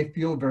and they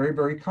feel very,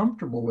 very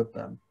comfortable with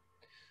them.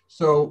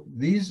 So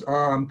these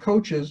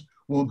coaches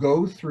will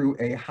go through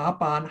a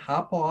hop-on,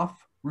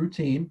 hop-off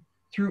routine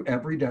through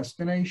every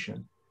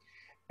destination.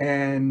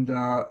 And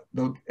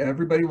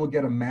everybody will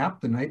get a map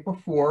the night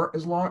before,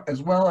 as well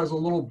as a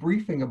little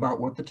briefing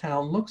about what the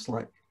town looks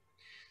like.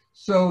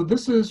 So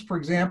this is, for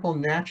example,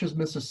 Natchez,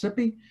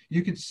 Mississippi.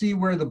 You can see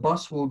where the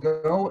bus will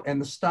go, and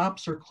the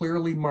stops are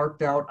clearly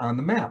marked out on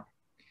the map.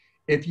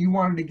 If you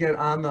wanted to get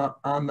on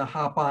the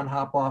hop-on,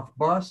 hop-off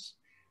bus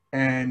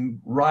and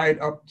ride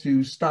up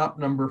to stop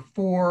number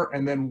 4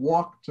 and then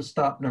walk to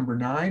stop number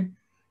 9,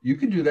 you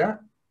can do that.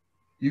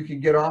 You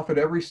can get off at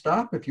every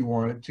stop if you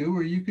wanted to,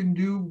 or you can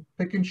do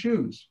pick and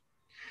choose.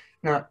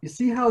 Now, you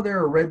see how there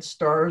are red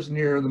stars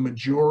near the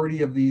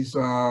majority of these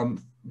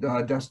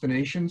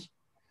destinations?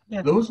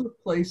 Yes. Those are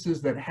places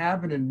that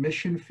have an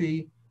admission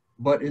fee,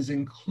 but is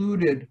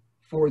included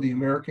for the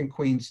American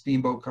Queen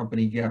Steamboat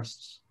Company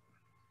guests.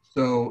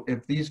 So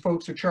if these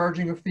folks are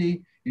charging a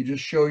fee, you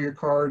just show your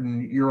card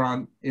and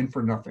you're in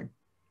for nothing.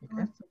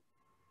 Okay. Awesome.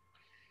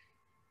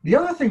 The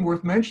other thing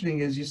worth mentioning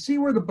is you see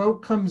where the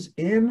boat comes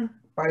in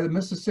by the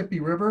Mississippi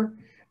River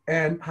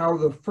and how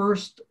the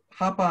first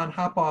hop-on,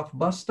 hop-off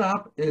bus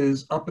stop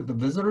is up at the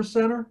visitor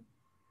center.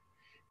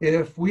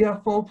 If we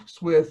have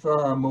folks with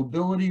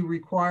mobility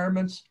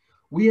requirements,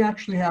 we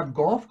actually have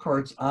golf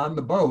carts on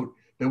the boat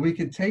that we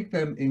could take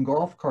them in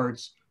golf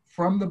carts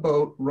from the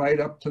boat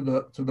right up to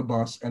the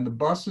bus, and the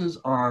buses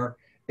are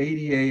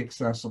ADA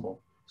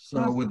accessible. So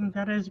awesome.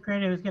 That is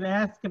great. I was going to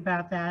ask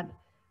about that,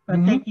 but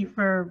thank you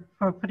for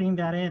putting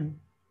that in.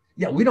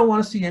 Yeah, we don't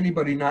want to see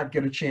anybody not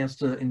get a chance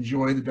to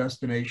enjoy the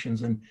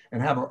destinations and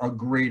have a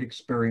great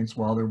experience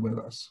while they're with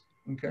us.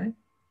 Okay.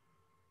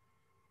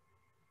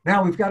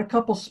 Now we've got a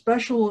couple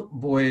special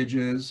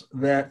voyages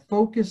that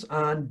focus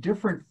on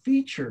different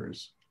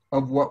features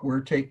of what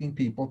we're taking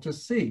people to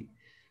see.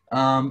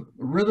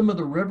 Rhythm of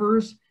the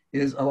Rivers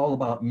is all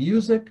about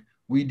music.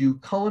 We do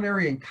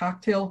culinary and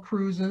cocktail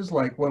cruises,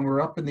 like when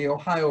we're up in the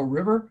Ohio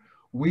River.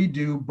 We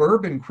do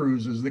bourbon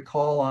cruises that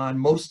call on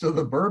most of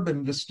the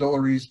bourbon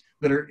distilleries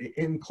that are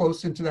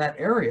close into that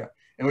area.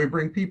 And we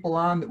bring people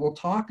on that will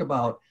talk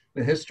about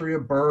the history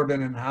of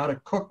bourbon and how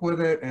to cook with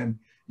it and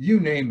you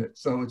name it.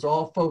 So it's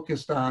all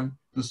focused on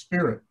the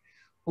spirit.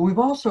 But we've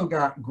also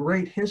got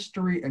great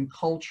history and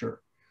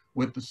culture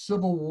with the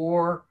Civil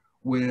War,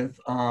 with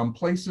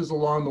places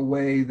along the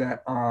way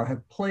that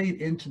have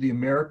played into the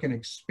American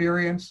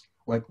experience,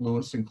 like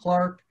Lewis and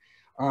Clark.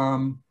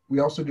 We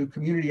also do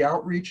community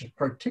outreach,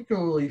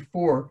 particularly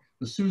for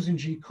the Susan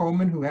G.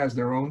 Komen, who has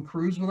their own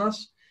cruise with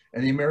us,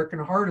 and the American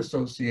Heart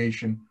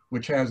Association,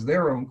 which has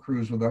their own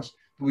cruise with us.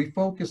 We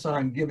focus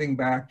on giving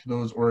back to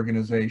those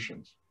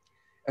organizations,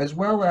 as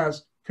well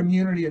as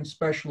community and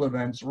special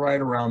events right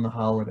around the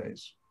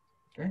holidays.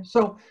 Okay,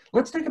 so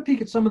let's take a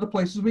peek at some of the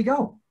places we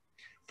go.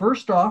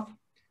 First off,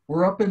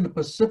 we're up in the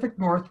Pacific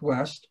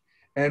Northwest,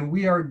 and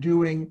we are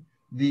doing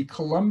the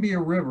Columbia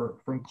River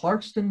from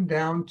Clarkston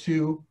down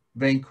to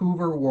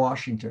Vancouver,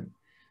 Washington.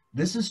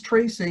 This is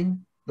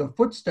tracing the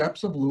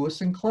footsteps of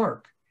Lewis and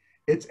Clark.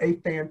 It's a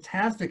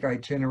fantastic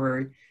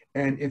itinerary,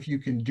 and if you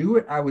can do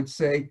it, I would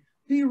say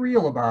be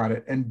real about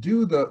it and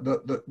do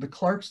the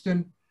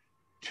Clarkston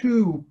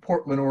to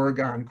Portland,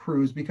 Oregon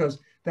cruise, because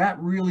that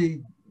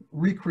really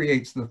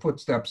recreates the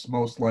footsteps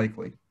most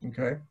likely.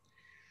 Okay.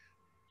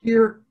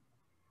 Here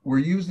we're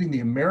using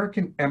the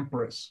American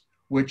Empress,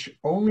 which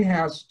only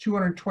has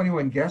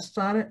 221 guests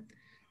on it.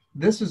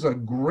 This is a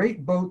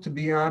great boat to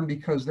be on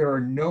because there are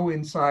no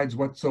insides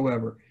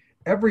whatsoever.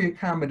 Every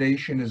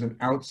accommodation is an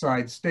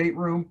outside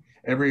stateroom.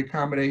 Every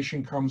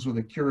accommodation comes with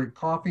a Keurig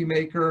coffee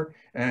maker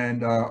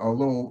and a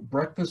little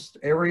breakfast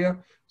area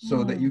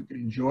so that you can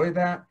enjoy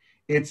that.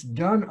 It's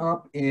done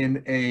up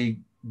in a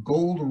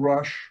gold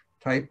rush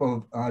type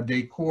of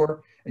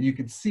decor, and you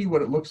can see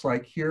what it looks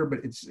like here, but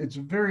it's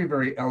very,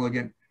 very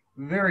elegant,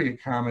 very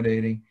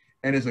accommodating,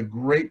 and is a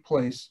great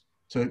place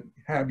to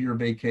have your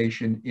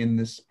vacation in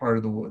this part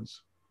of the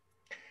woods.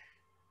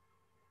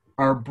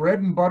 Our bread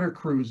and butter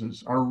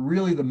cruises are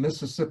really the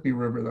Mississippi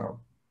River though.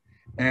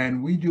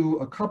 And we do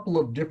a couple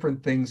of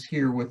different things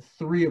here with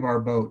 3 of our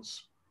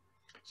boats.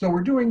 So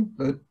we're doing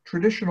the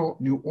traditional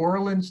New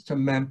Orleans to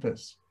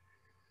Memphis.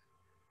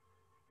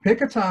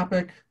 Pick a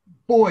topic,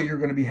 boy, you're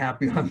going to be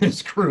happy on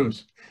this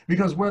cruise,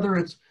 because whether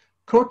it's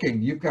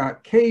cooking, you've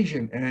got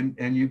Cajun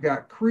and you've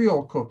got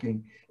Creole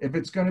cooking. If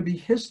it's going to be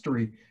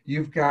history,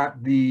 you've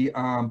got the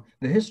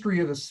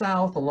history of the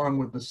South along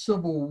with the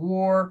Civil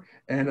War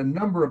and a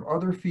number of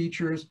other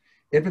features.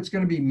 If it's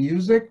going to be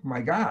music,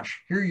 my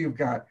gosh, here you've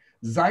got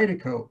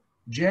Zydeco,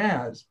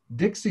 jazz,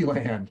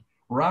 Dixieland,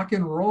 rock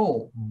and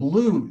roll,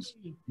 blues,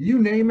 you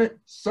name it,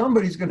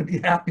 somebody's going to be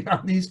happy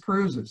on these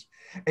cruises.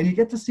 And you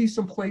get to see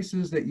some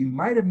places that you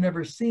might have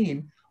never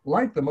seen,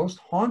 like the most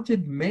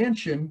haunted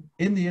mansion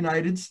in the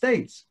United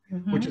States,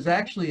 which is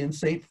actually in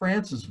St.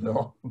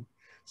 Francisville.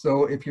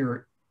 So if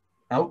you're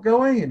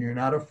outgoing and you're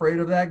not afraid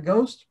of that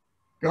ghost,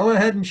 go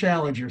ahead and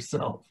challenge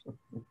yourself.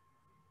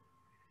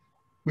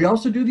 We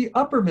also do the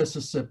Upper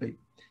Mississippi.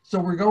 So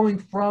we're going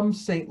from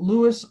St.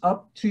 Louis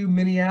up to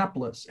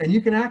Minneapolis, and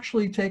you can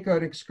actually take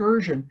an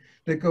excursion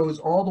that goes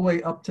all the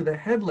way up to the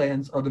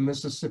headlands of the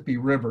Mississippi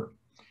River.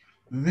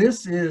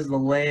 This is the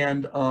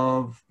land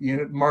of, you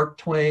know, Mark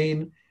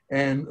Twain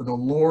and the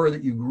lore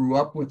that you grew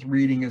up with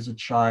reading as a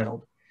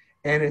child.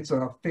 And it's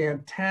a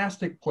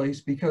fantastic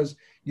place because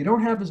you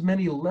don't have as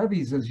many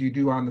levees as you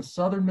do on the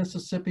southern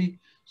Mississippi,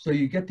 so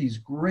you get these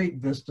great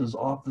vistas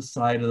off the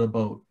side of the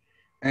boat.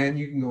 And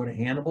you can go to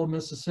Hannibal,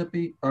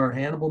 Mississippi, or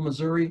Hannibal,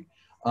 Missouri,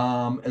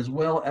 as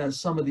well as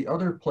some of the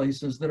other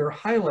places that are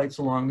highlights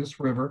along this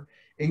river,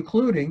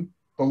 including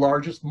the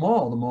largest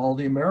mall. The Mall of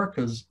the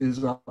Americas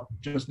is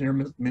just near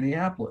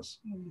Minneapolis.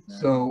 Exactly.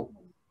 So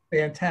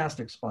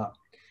fantastic spot.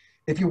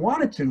 If you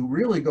wanted to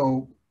really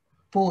go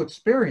full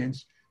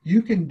experience,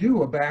 you can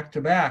do a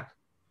back-to-back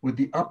with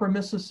the upper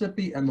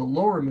Mississippi and the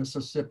lower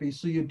Mississippi.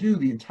 So you do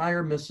the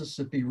entire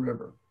Mississippi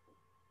River.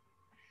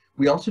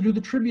 We also do the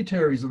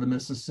tributaries of the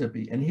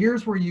Mississippi. And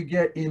here's where you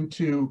get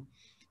into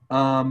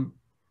some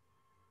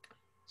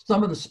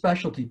of the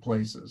specialty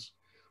places.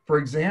 For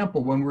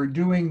example, when we're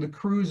doing the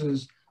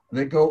cruises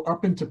that go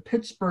up into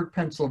Pittsburgh,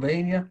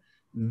 Pennsylvania,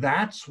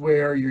 that's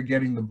where you're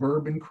getting the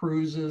bourbon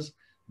cruises.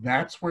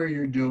 That's where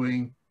you're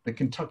doing the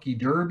Kentucky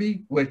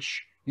Derby,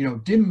 which, you know,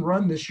 didn't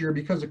run this year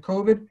because of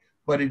COVID,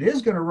 but it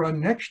is going to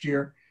run next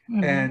year.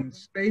 Mm-hmm. And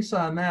space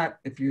on that,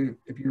 if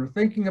you're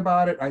thinking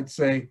about it, I'd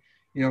say,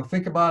 you know,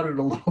 think about it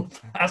a little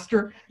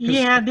faster.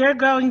 Yeah, they're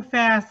going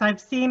fast.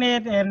 I've seen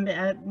it, and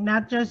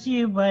not just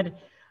you, but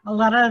a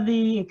lot of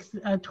the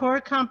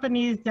tour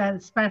companies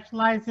that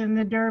specialize in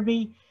the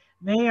Derby,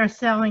 they are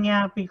selling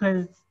out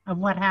because of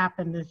what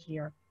happened this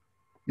year.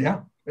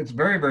 Yeah, it's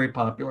very, very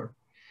popular.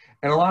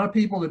 And a lot of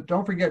people that,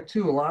 don't forget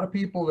too, a lot of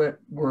people that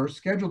were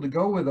scheduled to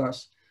go with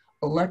us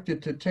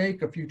elected to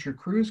take a future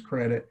cruise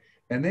credit,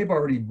 and they've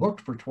already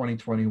booked for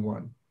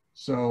 2021.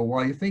 So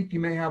while you think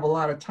you may have a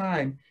lot of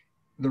time,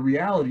 the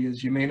reality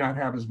is you may not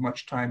have as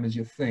much time as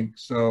you think.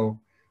 So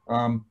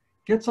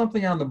get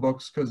something on the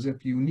books, because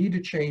if you need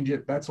to change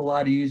it, that's a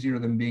lot easier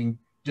than being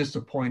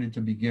disappointed to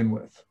begin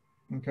with.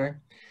 Okay.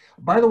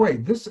 By the way,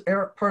 this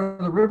part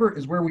of the river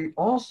is where we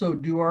also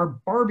do our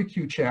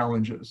barbecue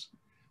challenges.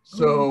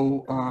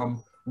 So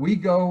we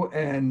go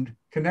and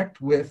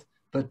connect with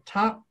the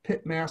top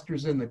pit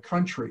masters in the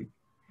country,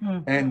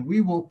 and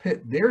we will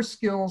pit their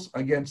skills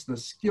against the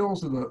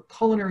skills of the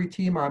culinary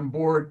team on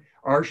board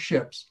our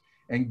ships.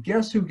 And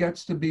guess who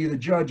gets to be the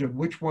judge of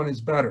which one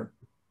is better?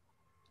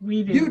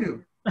 We do. You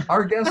do.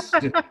 Our guests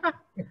do.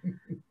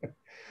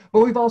 But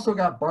we've also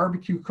got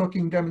barbecue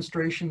cooking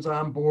demonstrations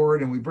on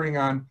board, and we bring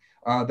on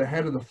the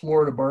head of the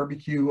Florida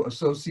Barbecue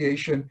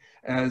Association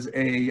as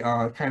a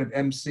kind of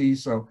MC.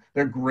 So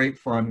they're great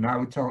fun. And I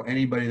would tell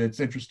anybody that's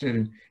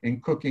interested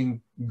in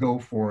cooking, go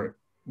for it.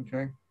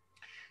 Okay.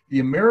 The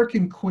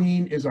American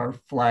Queen is our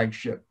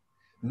flagship.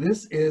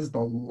 This is the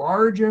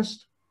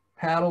largest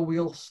paddle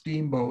wheel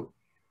steamboat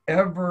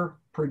ever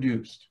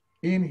produced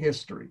in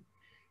history.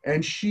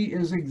 And she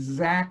is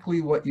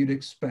exactly what you'd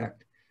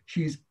expect.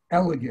 She's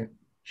elegant.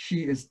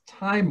 She is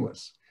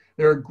timeless.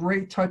 There are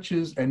great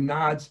touches and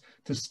nods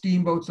to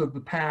steamboats of the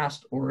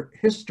past or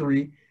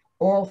history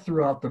all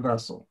throughout the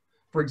vessel.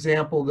 For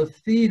example, the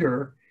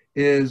theater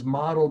is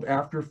modeled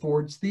after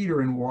Ford's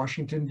Theater in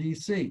Washington,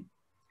 D.C.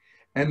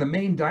 And the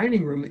main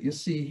dining room that you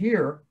see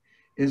here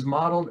is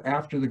modeled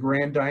after the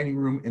grand dining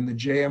room in the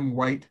J.M.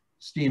 White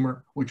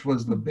steamer, which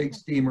was the big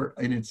steamer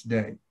in its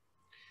day.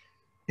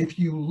 If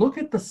you look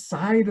at the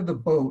side of the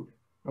boat,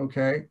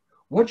 okay,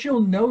 what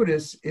you'll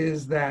notice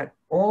is that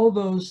all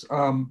those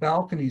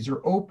balconies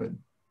are open.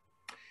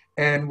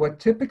 And what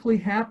typically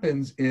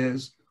happens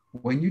is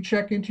when you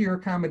check into your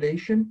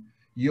accommodation,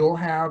 you'll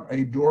have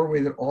a doorway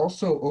that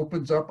also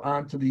opens up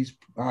onto these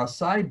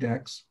side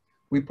decks.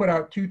 We put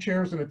out 2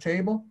 chairs and a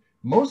table.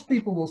 Most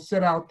people will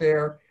sit out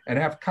there and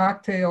have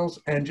cocktails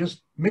and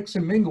just mix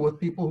and mingle with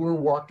people who are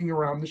walking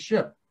around the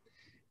ship.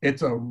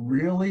 It's a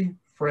really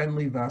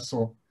friendly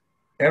vessel.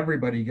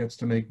 Everybody gets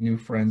to make new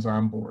friends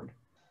on board.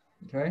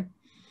 Okay.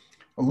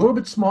 A little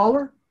bit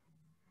smaller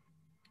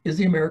is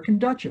the American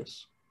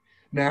Duchess.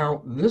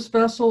 Now, this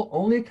vessel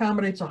only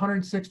accommodates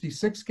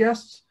 166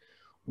 guests,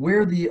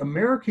 where the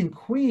American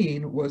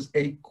Queen was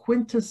a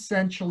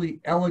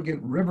quintessentially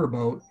elegant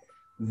riverboat.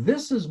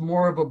 This is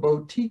more of a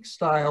boutique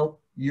style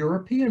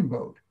European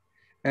boat.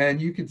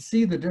 And you can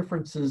see the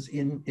differences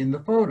in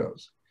the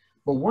photos.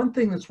 But one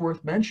thing that's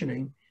worth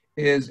mentioning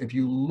is if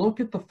you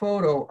look at the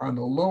photo on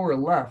the lower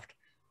left,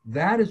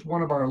 that is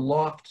one of our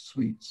loft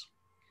suites.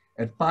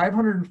 At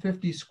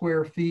 550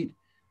 square feet,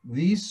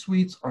 these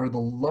suites are the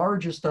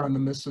largest on the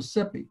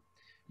Mississippi.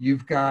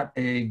 You've got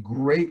a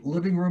great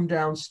living room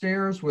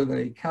downstairs with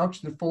a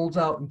couch that folds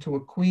out into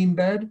a queen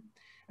bed.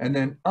 And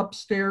then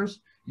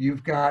upstairs,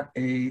 you've got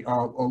a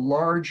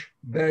large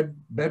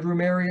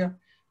bedroom area.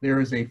 There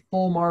is a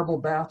full marble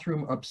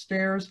bathroom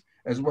upstairs,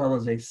 as well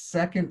as a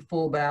second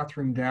full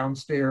bathroom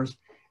downstairs.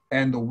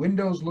 And the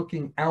windows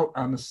looking out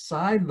on the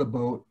side of the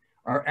boat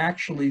are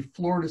actually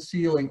floor to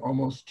ceiling,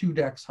 almost 2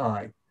 decks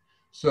high.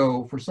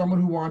 So for someone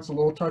who wants a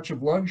little touch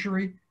of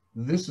luxury,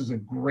 this is a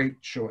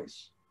great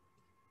choice.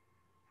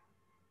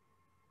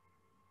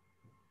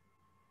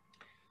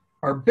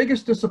 Our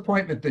biggest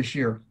disappointment this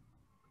year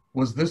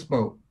was this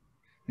boat,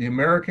 the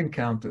American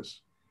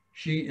Countess.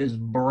 She is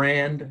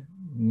brand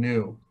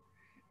new,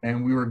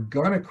 and we were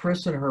gonna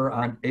christen her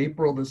on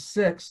April the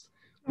 6th.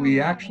 We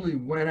actually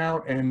went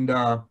out and,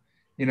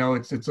 you know,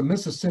 it's a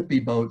Mississippi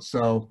boat,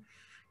 so,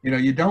 you know,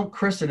 you don't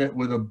christen it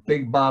with a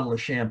big bottle of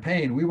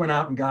champagne. We went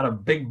out and got a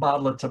big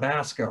bottle of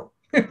Tabasco.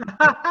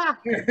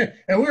 And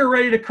we were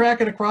ready to crack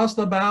it across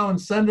the bow and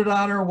send it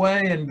on our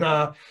way. And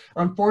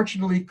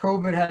unfortunately,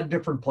 COVID had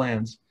different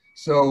plans.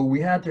 So we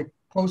had to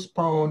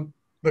postpone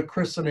the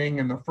christening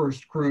and the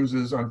first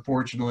cruises,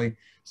 unfortunately.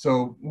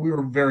 So we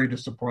were very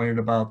disappointed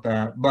about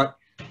that. But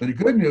the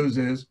good news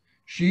is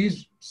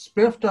she's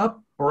spiffed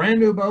up,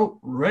 brand new boat,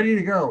 ready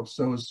to go.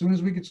 So as soon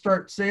as we could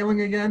start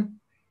sailing again,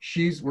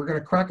 we're going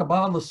to crack a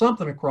bottle of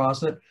something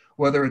across it,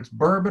 whether it's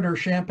bourbon or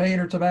champagne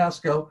or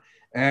Tabasco,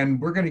 and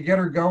we're going to get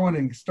her going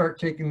and start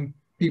taking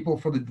people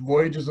for the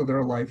voyages of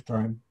their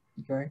lifetime.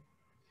 Okay.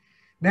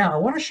 Now I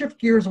want to shift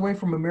gears away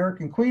from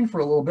American Queen for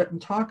a little bit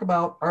and talk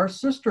about our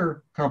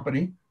sister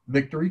company,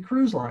 Victory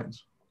Cruise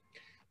Lines.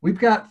 We've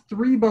got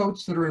 3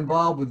 boats that are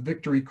involved with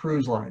Victory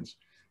Cruise Lines.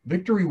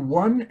 Victory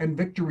 1 and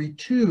Victory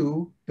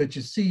 2 that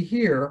you see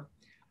here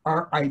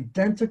are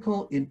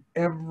identical in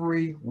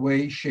every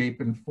way,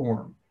 shape, and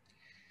form.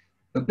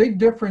 The big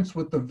difference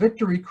with the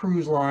Victory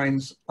Cruise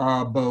Lines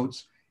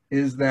boats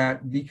is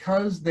that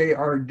because they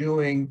are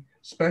doing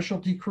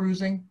specialty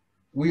cruising,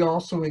 we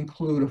also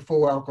include a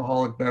full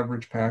alcoholic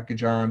beverage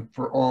package on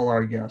for all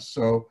our guests.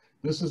 So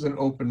this is an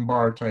open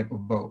bar type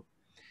of boat.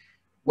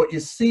 What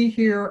you see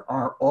here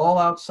are all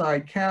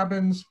outside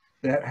cabins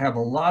that have a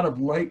lot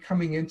of light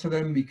coming into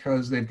them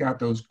because they've got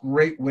those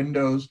great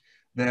windows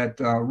that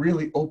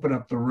really open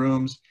up the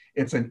rooms.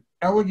 It's an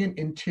elegant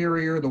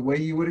interior the way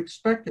you would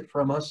expect it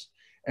from us,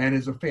 and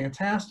is a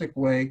fantastic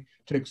way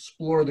to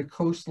explore the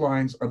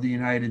coastlines of the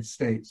United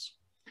States.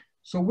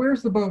 So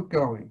where's the boat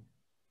going?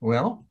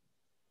 Well,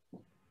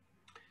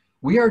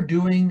 we are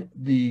doing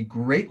the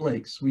Great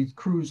Lakes. We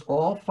cruise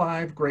all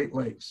 5 Great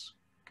Lakes,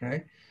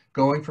 okay?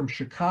 Going from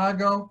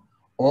Chicago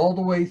all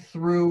the way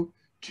through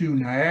to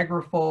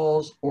Niagara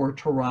Falls or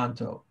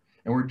Toronto.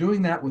 And we're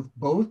doing that with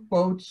both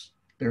boats.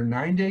 They're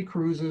 9-day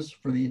cruises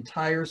for the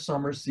entire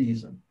summer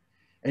season.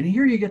 And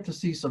here you get to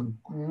see some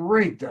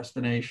great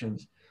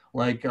destinations.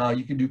 Like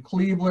you can do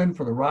Cleveland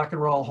for the Rock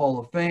and Roll Hall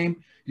of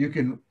Fame. You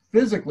can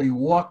physically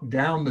walk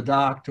down the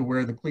dock to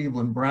where the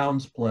Cleveland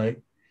Browns play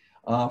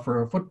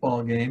for a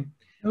football game.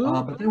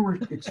 But then we're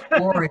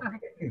exploring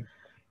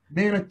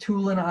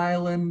Manitoulin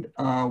Island,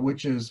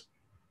 which is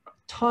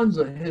tons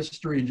of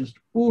history and just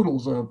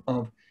oodles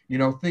of you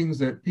know, things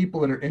that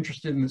people that are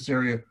interested in this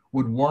area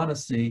would want to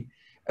see,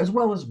 as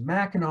well as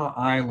Mackinac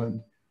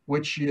Island,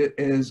 which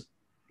is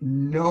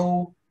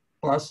no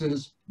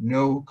buses,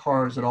 no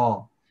cars at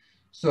all.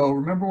 So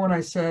remember when I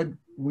said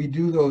we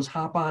do those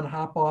hop-on,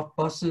 hop-off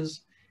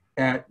buses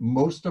at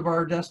most of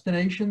our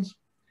destinations?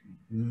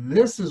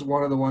 This is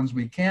one of the ones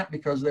we can't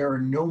because there are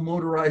no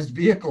motorized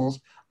vehicles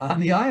on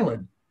the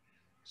island.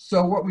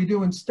 So what we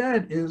do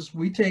instead is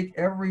we take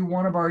every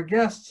one of our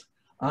guests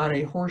on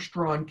a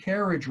horse-drawn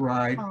carriage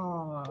ride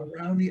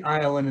around the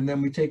island, and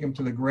then we take them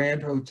to the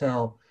Grand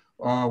Hotel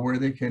where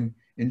they can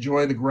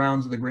enjoy the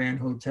grounds of the Grand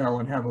Hotel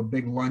and have a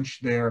big lunch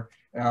there,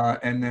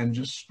 and then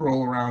just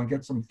stroll around,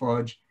 get some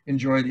fudge,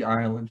 enjoy the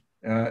island.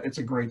 It's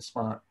a great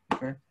spot,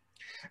 okay?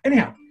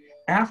 Anyhow,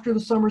 after the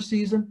summer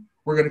season,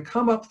 we're going to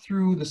come up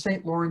through the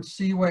St. Lawrence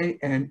Seaway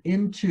and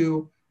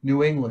into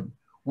New England,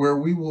 where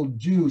we will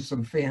do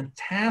some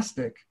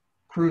fantastic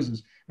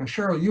cruises. Now,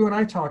 Cheryl, you and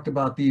I talked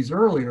about these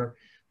earlier.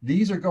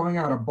 These are going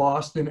out of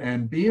Boston,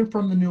 and being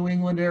from the New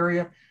England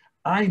area,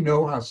 I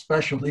know how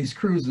special these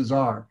cruises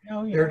are.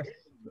 Oh, yeah. They're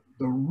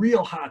the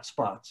real hot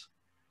spots.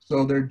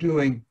 So they're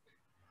doing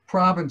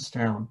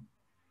Provincetown,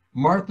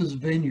 Martha's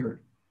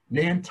Vineyard,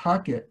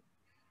 Nantucket,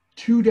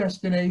 2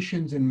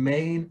 destinations in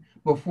Maine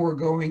before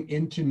going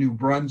into New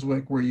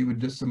Brunswick, where you would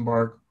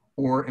disembark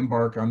or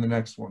embark on the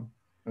next one,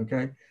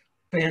 okay?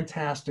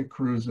 Fantastic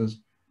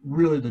cruises,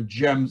 really the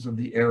gems of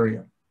the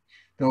area.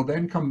 They'll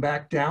then come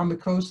back down the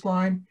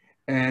coastline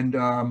and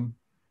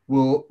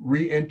we'll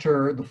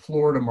re-enter the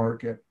Florida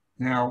market.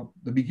 Now,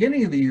 the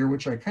beginning of the year,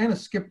 which I kind of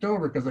skipped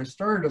over because I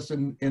started us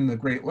in the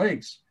Great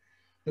Lakes,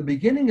 the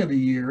beginning of the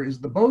year is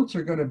the boats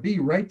are going to be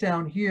right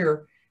down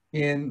here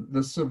in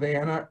the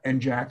Savannah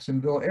and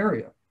Jacksonville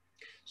area.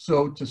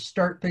 So to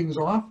start things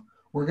off,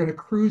 we're going to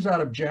cruise out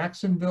of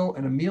Jacksonville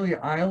and Amelia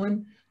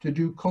Island to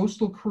do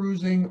coastal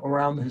cruising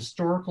around the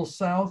historical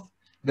South,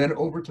 then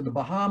over to the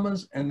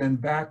Bahamas, and then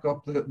back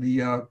up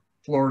the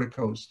Florida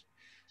coast.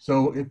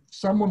 So if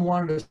someone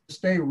wanted to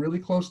stay really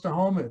close to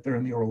home, if they're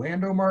in the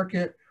Orlando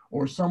market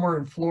or somewhere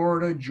in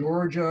Florida,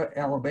 Georgia,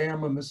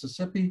 Alabama,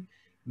 Mississippi,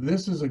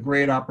 this is a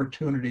great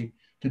opportunity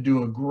to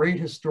do a great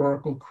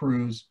historical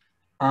cruise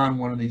on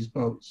one of these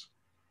boats.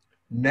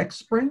 Next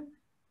spring,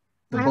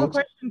 I have a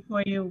question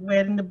for you.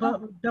 When the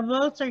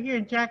boats are here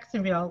in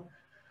Jacksonville,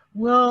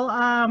 will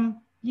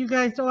you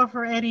guys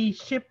offer any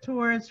ship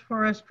tours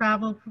for us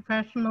travel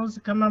professionals to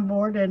come on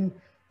board and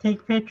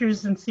take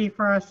pictures and see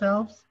for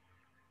ourselves?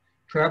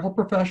 Travel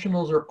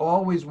professionals are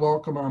always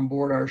welcome on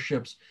board our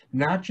ships,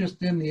 not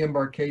just in the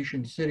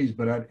embarkation cities,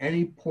 but at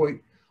any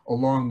point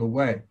along the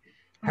way.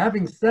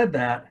 Having said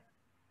that,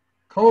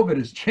 COVID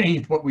has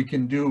changed what we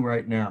can do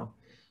right now.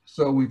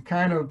 So we've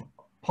kind of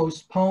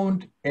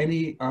postponed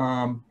any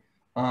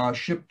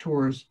ship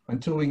tours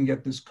until we can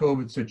get this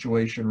COVID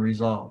situation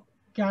resolved.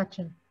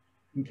 Gotcha.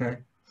 Okay,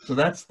 so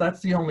that's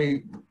the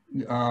only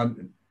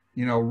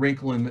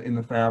wrinkle in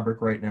the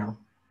fabric right now.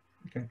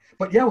 Okay,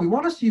 but yeah, we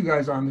want to see you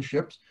guys on the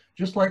ships,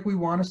 just like we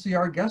want to see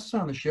our guests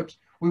on the ships.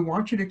 We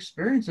want you to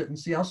experience it and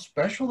see how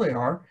special they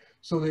are,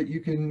 so that you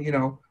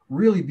can,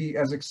 really be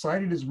as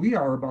excited as we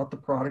are about the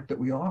product that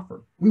we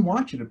offer. We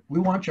want you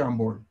on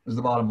board, is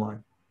the bottom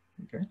line.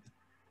 Okay.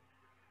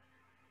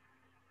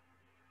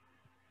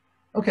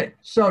 Okay,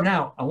 so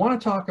now I want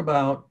to talk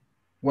about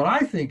what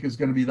I think is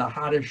going to be the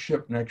hottest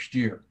ship next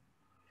year.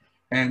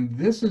 And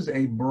this is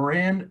a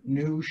brand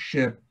new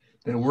ship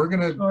that we're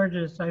going to...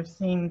 Gorgeous. I've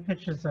seen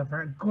pictures of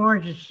her.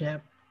 Gorgeous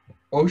ship.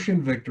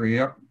 Ocean Victory,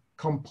 yep.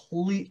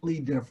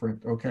 Completely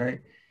different, okay?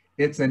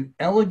 It's an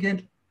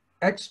elegant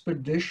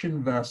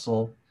expedition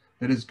vessel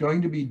that is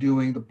going to be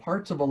doing the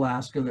parts of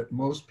Alaska that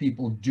most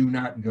people do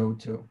not go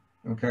to,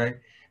 okay?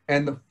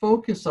 And the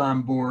focus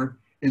on board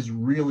is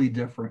really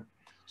different.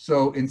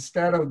 So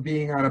instead of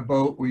being on a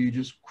boat where you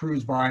just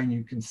cruise by and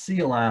you can see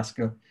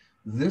Alaska,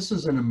 this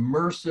is an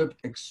immersive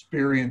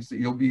experience that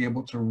you'll be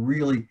able to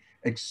really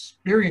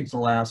experience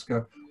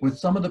Alaska with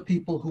some of the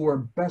people who are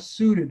best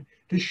suited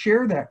to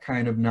share that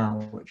kind of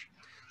knowledge.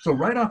 So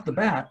right off the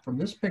bat, from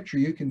this picture,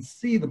 you can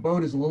see the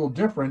boat is a little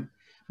different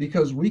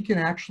because we can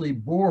actually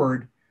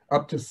board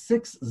up to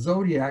 6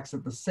 Zodiacs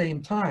at the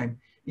same time,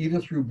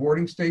 either through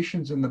boarding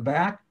stations in the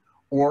back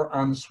or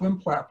on the swim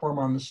platform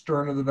on the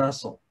stern of the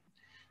vessel.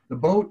 The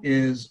boat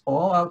is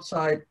all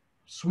outside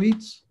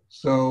suites,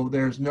 so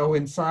there's no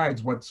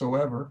insides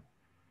whatsoever.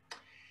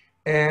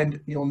 And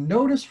you'll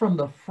notice from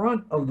the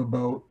front of the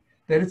boat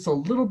that it's a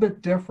little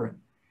bit different.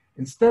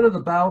 Instead of the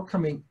bow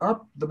coming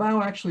up, the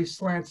bow actually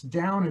slants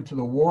down into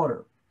the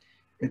water.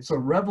 It's a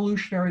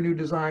revolutionary new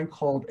design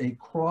called a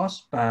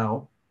cross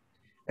bow.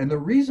 And the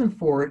reason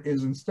for it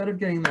is instead of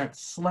getting that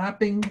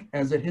slapping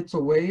as it hits a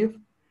wave,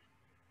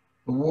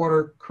 the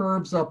water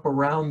curves up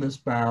around this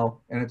bow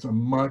and it's a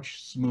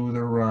much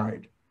smoother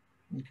ride,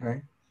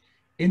 okay?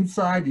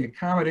 Inside, the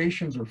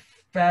accommodations are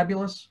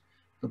fabulous.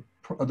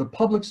 The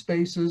public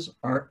spaces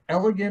are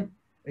elegant,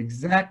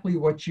 exactly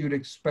what you'd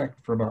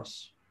expect from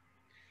us.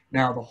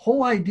 Now, the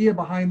whole idea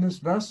behind this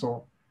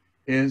vessel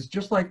is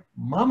just like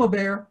Mama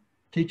Bear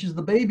teaches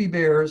the baby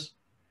bears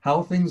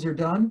how things are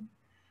done.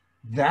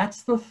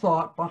 That's the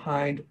thought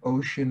behind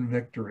Ocean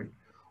Victory.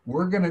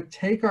 We're going to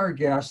take our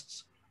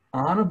guests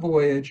on a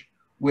voyage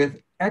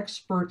with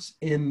experts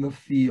in the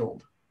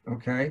field,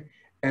 okay?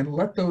 And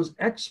let those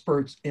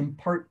experts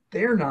impart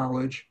their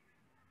knowledge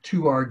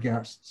to our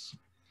guests.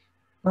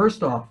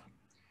 First off,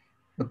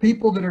 the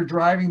people that are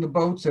driving the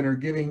boats and are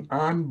giving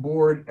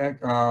onboard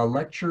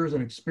lectures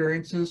and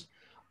experiences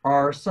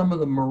are some of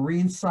the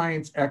marine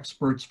science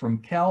experts from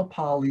Cal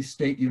Poly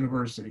State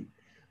University.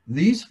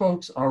 These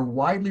folks are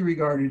widely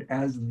regarded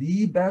as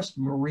the best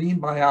marine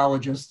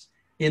biologists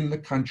in the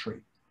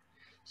country.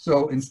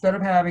 So instead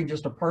of having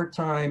just a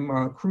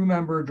part-time crew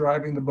member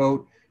driving the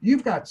boat,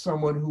 you've got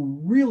someone who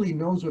really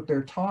knows what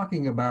they're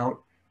talking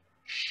about,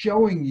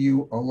 showing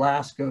you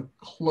Alaska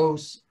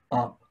close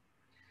up.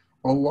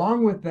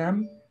 Along with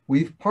them,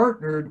 we've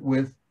partnered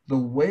with the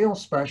whale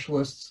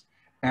specialists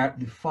at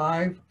the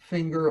Five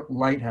Finger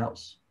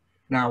Lighthouse.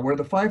 Now, where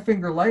the Five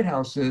Finger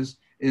Lighthouse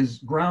is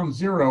ground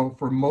zero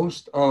for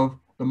most of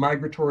the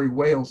migratory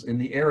whales in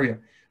the area.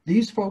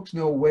 These folks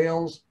know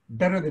whales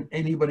better than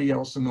anybody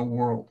else in the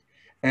world,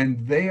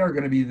 and they are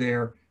going to be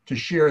there to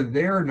share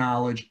their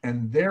knowledge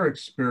and their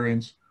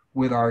experience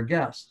with our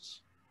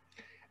guests,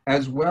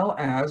 as well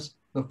as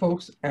the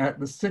folks at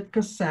the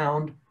Sitka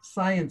Sound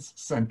Science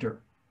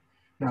Center.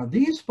 Now,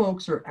 these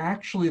folks are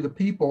actually the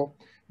people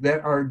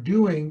that are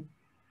doing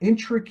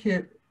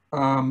intricate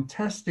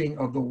testing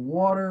of the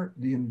water,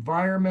 the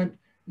environment,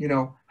 you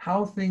know,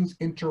 how things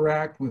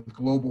interact with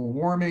global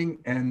warming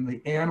and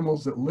the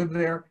animals that live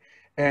there.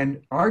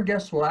 And our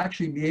guests will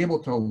actually be able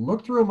to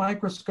look through a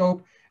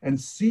microscope and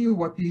see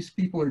what these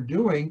people are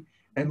doing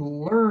and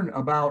learn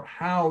about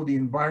how the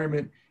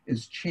environment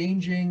is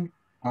changing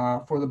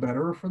for the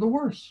better or for the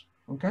worse,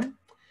 okay?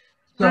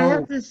 So, I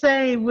have to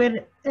say,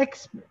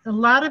 a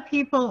lot of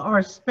people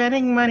are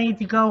spending money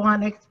to go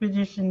on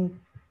expedition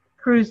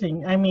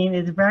cruising. I mean,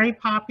 it's very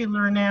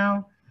popular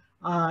now.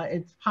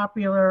 It's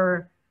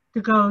popular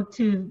to go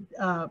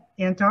to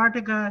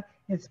Antarctica.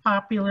 It's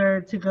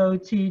popular to go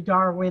to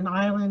Darwin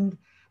Island,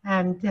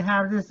 and to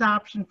have this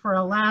option for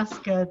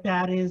Alaska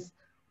that is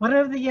one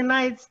of the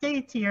United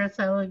States here.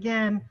 So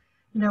again,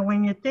 you know,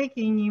 when you're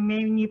thinking you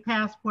may need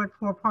passport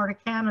for part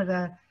of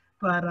Canada,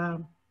 but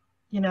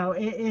you know,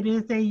 it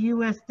is a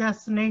U.S.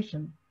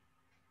 destination.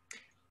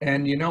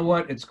 and you know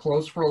what? It's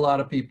close for a lot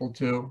of people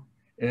too.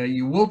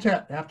 You will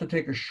have to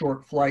take a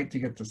short flight to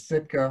get to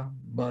Sitka,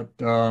 but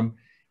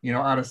you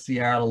know, out of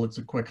Seattle, it's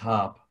a quick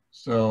hop,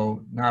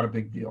 so not a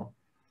big deal.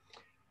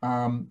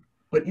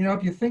 But you know,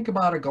 if you think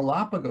about a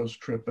Galapagos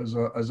trip as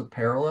a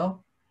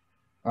parallel,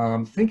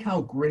 think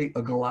how great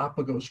a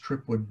Galapagos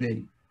trip would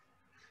be.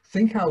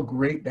 Think how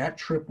great that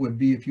trip would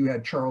be if you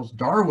had Charles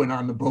Darwin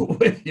on the boat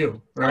with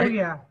you, right? Oh,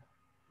 yeah.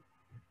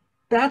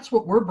 That's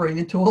what we're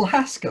bringing to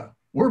Alaska.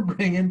 We're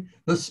bringing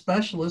the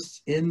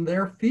specialists in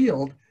their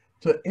field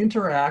to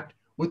interact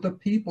with the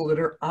people that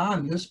are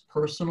on this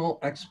personal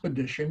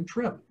expedition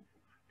trip.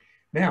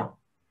 Now,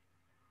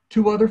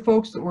 two other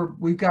folks that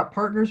we've got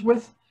partners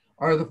with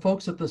are the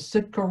folks at the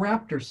Sitka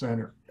Raptor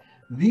Center.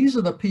 These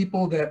are the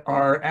people that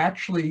are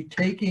actually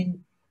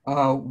taking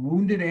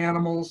wounded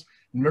animals,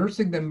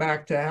 nursing them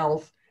back to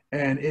health.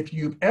 And if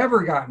you've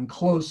ever gotten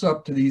close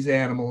up to these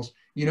animals,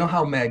 you know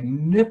how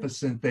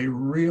magnificent they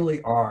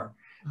really are.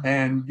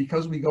 And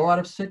because we go out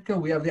of Sitka,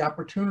 we have the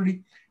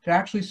opportunity to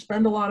actually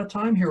spend a lot of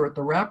time here at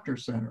the Raptor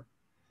Center.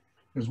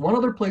 There's one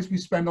other place we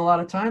spend a lot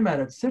of time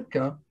at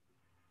Sitka,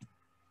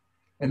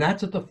 and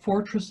that's at the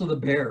Fortress of the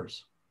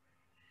Bears.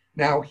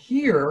 Now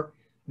here,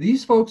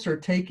 these folks are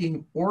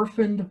taking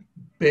orphaned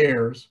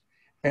bears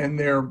and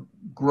they're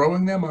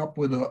growing them up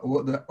with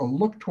a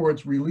look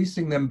towards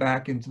releasing them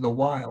back into the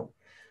wild.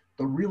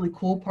 The really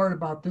cool part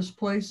about this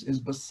place is,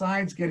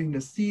 besides getting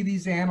to see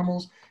these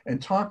animals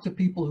and talk to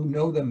people who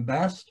know them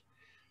best,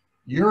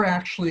 you're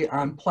actually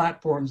on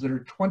platforms that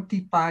are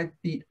 25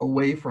 feet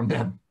away from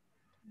them.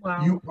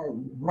 Wow. You are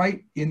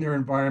right in their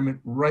environment,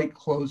 right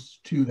close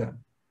to them.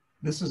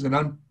 This is an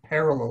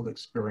unparalleled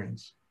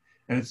experience,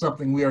 and it's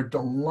something we are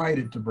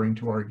delighted to bring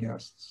to our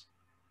guests.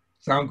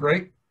 Sound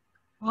great?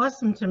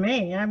 Awesome to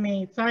me. I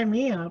mean, sign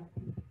me up.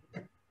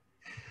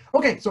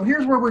 Okay, so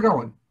here's where we're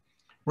going.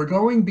 We're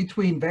going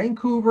between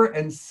Vancouver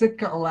and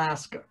Sitka,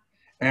 Alaska.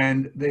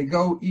 And they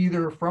go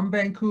either from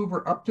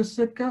Vancouver up to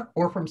Sitka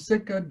or from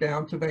Sitka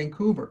down to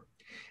Vancouver.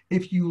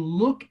 If you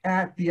look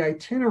at the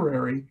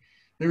itinerary,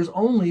 there's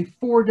only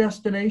 4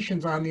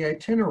 destinations on the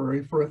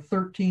itinerary for a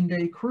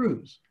 13-day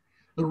cruise.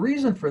 The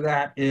reason for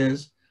that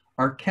is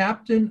our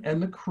captain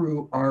and the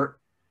crew are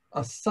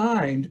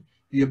assigned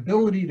the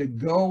ability to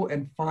go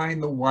and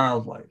find the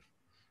wildlife.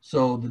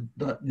 So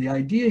the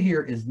idea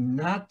here is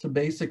not to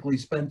basically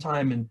spend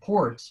time in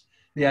ports.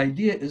 The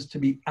idea is to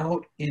be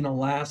out in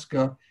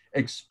Alaska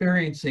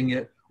experiencing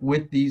it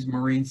with these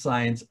marine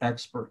science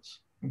experts,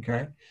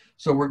 okay?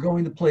 So we're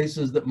going to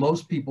places that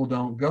most people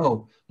don't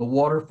go. The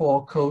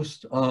waterfall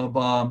coast of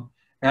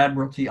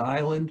Admiralty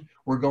Island.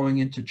 We're going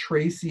into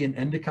Tracy and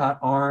Endicott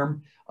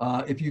Arm.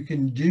 If you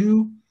can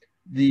do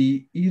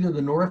either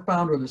the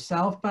northbound or the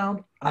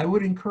southbound, I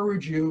would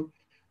encourage you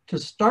to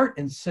start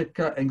in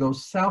Sitka and go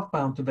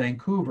southbound to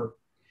Vancouver,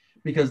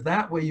 because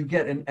that way you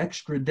get an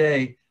extra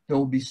day that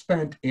will be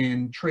spent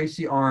in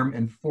Tracy Arm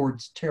and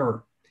Ford's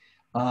Terror.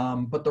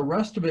 But the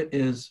rest of it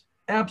is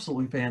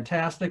absolutely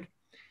fantastic.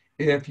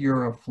 If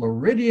you're a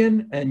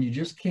Floridian and you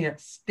just can't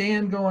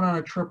stand going on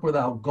a trip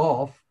without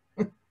golf,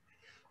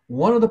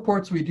 one of the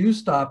ports we do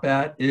stop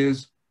at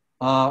is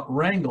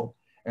Wrangell,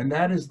 and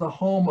that is the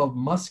home of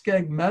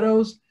Muskeg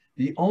Meadows,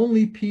 the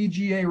only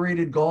PGA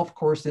rated golf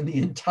course in the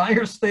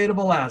entire state of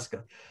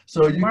Alaska.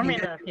 So you can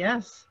get,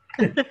 yes.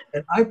 and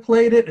I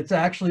played it. It's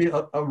actually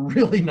a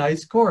really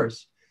nice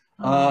course.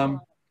 My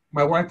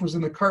wife was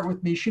in the cart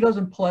with me. She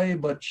doesn't play,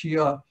 but she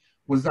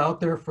was out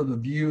there for the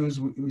views.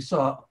 We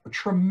saw a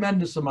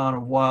tremendous amount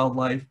of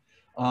wildlife,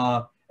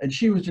 and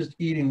she was just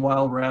eating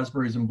wild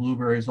raspberries and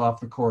blueberries off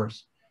the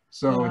course.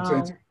 So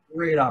it's a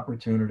great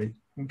opportunity,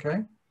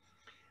 okay?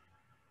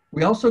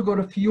 We also go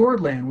to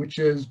Fiordland, which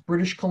is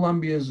British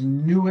Columbia's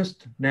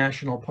newest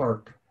national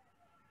park.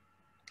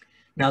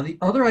 Now, the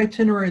other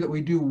itinerary that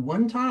we do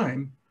one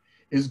time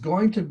is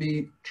going to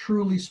be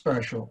truly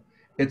special.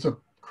 It's a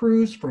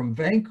cruise from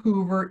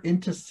Vancouver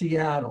into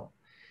Seattle.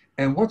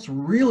 And what's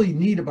really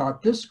neat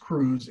about this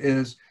cruise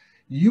is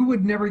you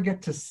would never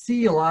get to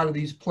see a lot of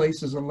these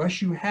places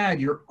unless you had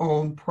your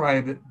own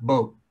private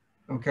boat,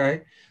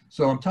 okay?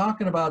 So I'm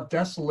talking about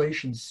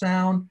Desolation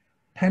Sound,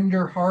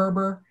 Pender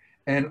Harbor,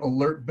 and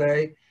Alert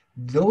Bay.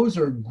 Those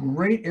are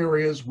great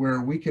areas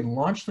where we can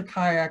launch the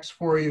kayaks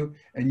for you,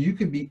 and you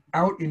can be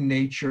out in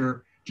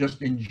nature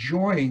just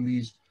enjoying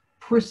these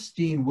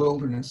pristine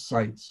wilderness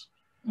sites.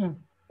 Mm.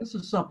 This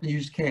is something you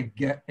just can't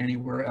get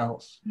anywhere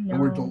else. No.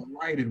 And we're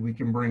delighted we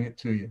can bring it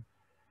to you.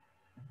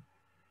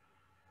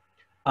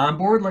 On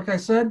board, like I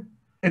said,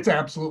 it's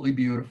absolutely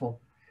beautiful.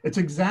 It's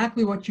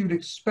exactly what you'd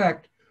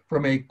expect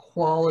from a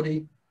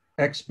quality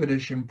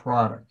expedition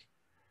product.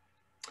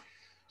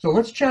 So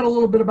let's chat a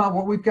little bit about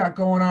what we've got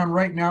going on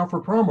right now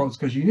for promos,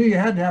 because you knew you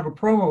had to have a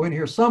promo in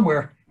here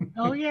somewhere.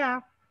 Oh,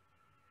 yeah.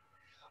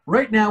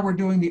 Right now, we're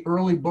doing the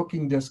early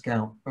booking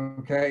discount,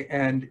 okay?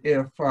 And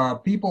if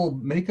people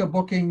make a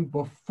booking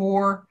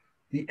before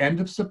the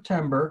end of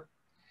September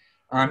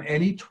on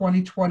any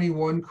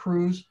 2021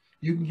 cruise,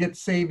 you can get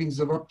savings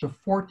of up to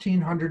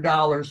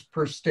 $1,400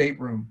 per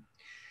stateroom.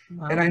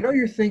 Wow. And I know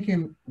you're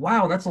thinking,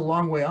 wow, that's a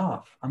long way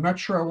off. I'm not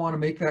sure I want to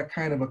make that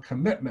kind of a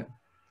commitment.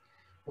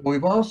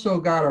 We've also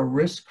got a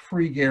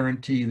risk-free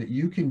guarantee that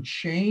you can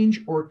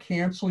change or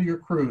cancel your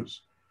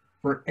cruise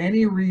for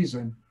any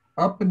reason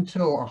up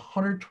until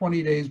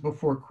 120 days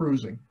before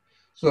cruising.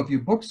 So if you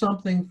book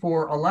something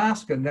for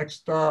Alaska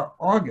next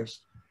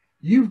August,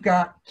 you've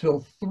got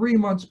till 3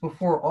 months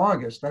before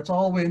August, that's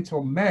all the way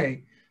until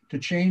May, to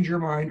change your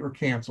mind or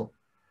cancel.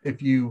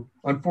 If you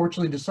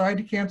unfortunately decide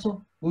to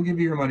cancel, we'll give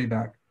you your money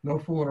back. No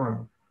fooling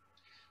around.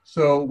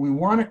 So we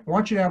want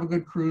you to have a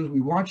good cruise.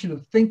 We want you to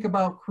think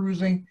about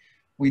cruising.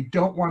 We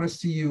don't want to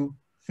see you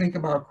think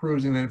about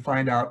cruising and then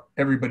find out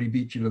everybody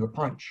beat you to the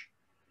punch.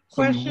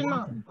 So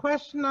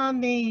question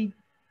on the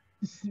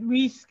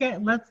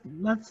reschedule.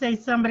 Let's say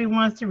somebody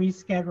wants to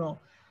reschedule.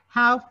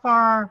 How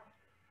far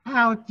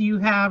out do you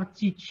have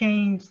to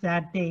change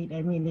that date?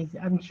 I mean,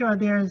 I'm sure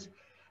there's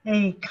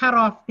a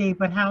cutoff date,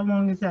 but how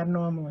long is that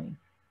normally?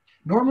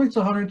 Normally it's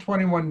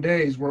 121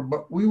 days,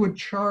 but we would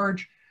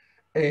charge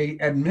an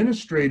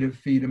administrative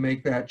fee to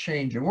make that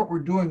change. And what we're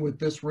doing with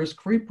this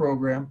risk-free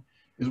program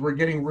is we're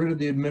getting rid of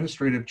the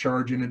administrative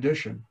charge in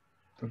addition.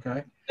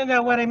 Okay.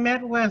 No, what I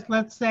meant was,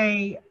 let's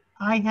say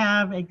I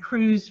have a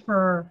cruise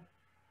for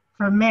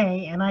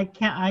May and I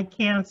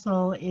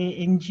cancel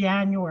in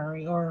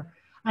January, or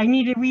I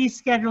need to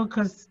reschedule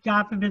because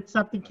God forbid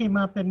something came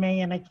up in May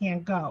and I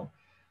can't go.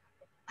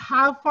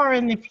 How far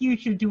in the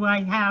future do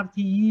I have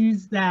to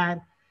use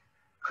that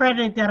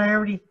credit that I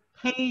already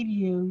paid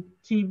you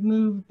to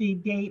move the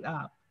date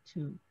up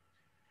to?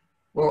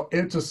 Well,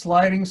 it's a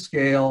sliding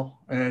scale,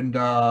 and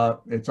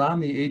it's on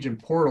the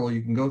agent portal.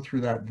 You can go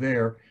through that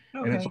there.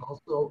 Okay. And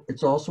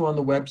it's also on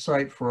the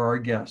website for our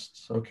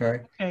guests.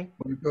 Okay. Okay.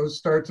 But it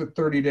starts at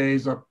 30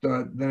 days up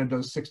to, then it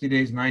does 60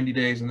 days, 90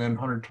 days, and then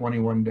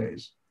 121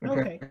 days.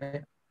 Okay.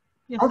 Yes,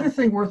 the other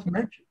thing worth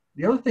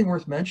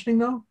mentioning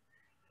though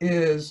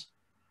is,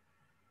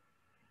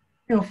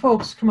 you know,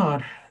 folks, come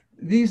on.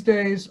 These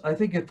days, I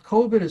think if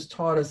COVID has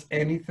taught us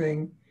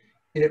anything,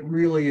 it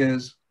really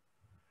is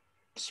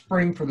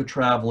spring for the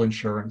travel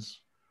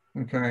insurance.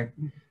 Okay.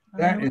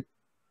 That is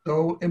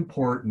so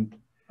important.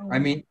 I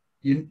mean,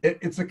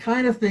 it's the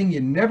kind of thing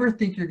you never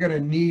think you're going to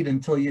need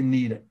until you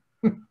need it.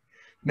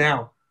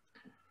 Now,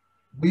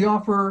 we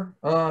offer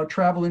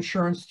travel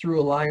insurance through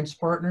Alliance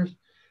Partners,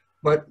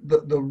 but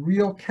the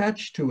real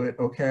catch to it,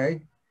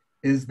 okay,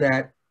 is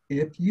that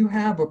if you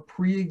have a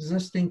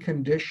pre-existing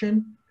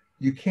condition,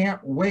 you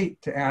can't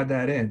wait to add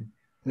that in.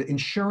 The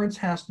insurance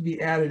has to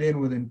be added in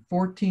within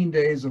 14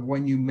 days of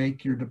when you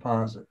make your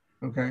deposit,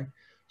 okay?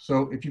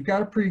 So if you've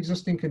got a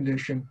pre-existing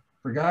condition,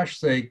 for gosh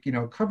sake, you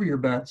know, cover your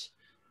bets,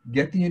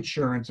 get the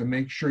insurance, and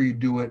make sure you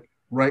do it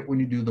right when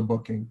you do the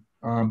booking.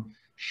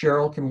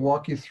 Cheryl can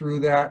walk you through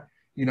that.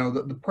 You know,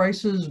 the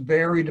prices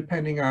vary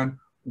depending on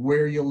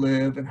where you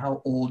live and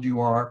how old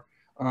you are.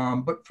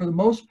 But for the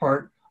most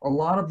part, a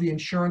lot of the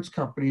insurance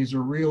companies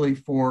are really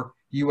for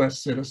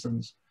US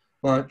citizens.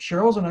 But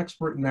Cheryl's an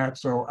expert in that,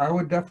 so I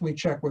would definitely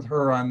check with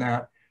her on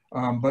that.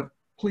 But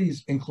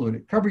please include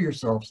it. Cover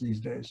yourselves these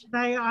days.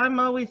 I'm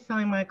always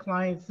telling my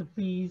clients to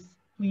please,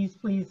 please,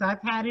 please.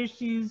 I've had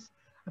issues.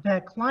 I've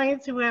had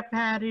clients who have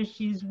had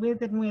issues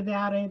with and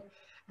without it.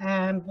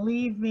 And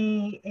believe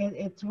me,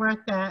 it's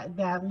worth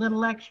that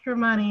little extra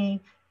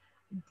money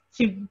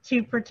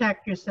to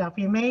protect yourself.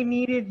 You may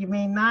need it, you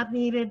may not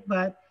need it,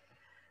 but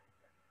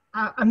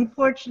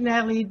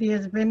unfortunately,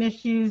 there's been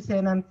issues,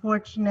 and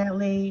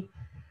unfortunately,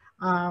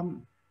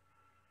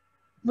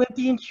 with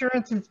the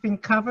insurance, it's been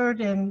covered,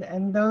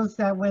 and those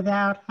that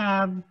without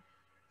have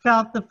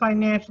felt the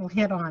financial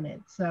hit on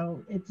it.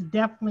 So it's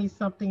definitely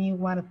something you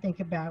want to think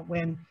about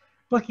when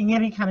booking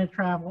any kind of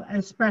travel,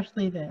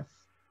 especially this.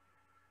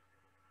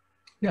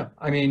 Yeah,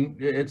 I mean,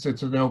 it's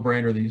a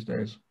no-brainer these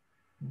days.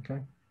 Okay.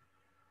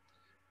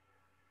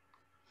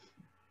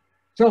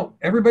 So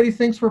everybody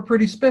thinks we're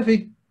pretty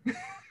spiffy.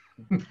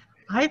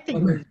 I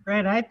think it's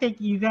great. I think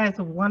you guys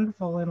are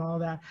wonderful and all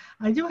that.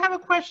 I do have a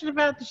question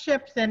about the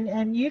ships,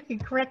 and you can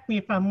correct me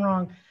if I'm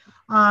wrong.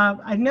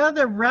 I know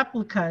they're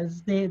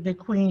replicas, the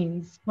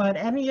Queens, but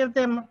any of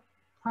them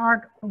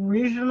are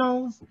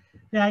originals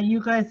that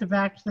you guys have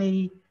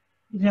actually,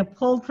 you know,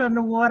 pulled from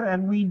the water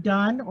and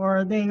redone,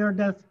 or they are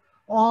just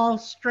all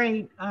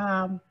straight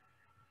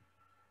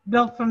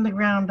built from the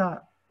ground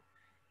up?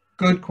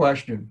 Good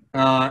question.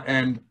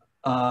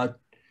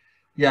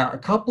 Yeah, a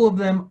couple of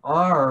them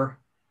are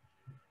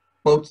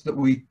boats that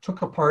we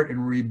took apart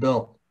and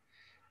rebuilt.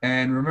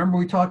 And remember,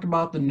 we talked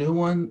about the new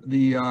one,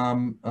 the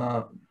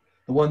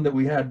one that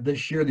we had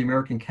this year, the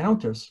American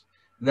Countess.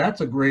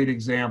 That's a great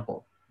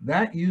example.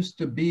 That used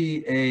to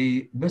be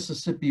a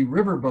Mississippi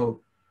riverboat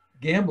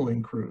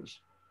gambling cruise.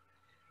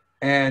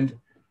 And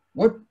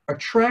what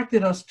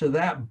attracted us to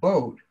that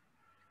boat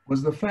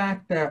was the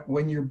fact that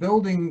when you're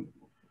building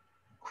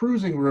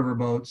cruising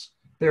riverboats,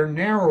 they're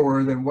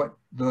narrower than what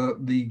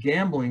the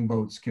gambling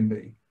boats can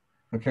be,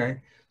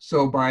 okay?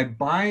 So by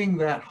buying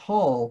that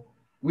hull,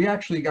 we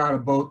actually got a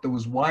boat that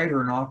was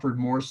wider and offered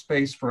more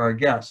space for our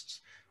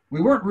guests.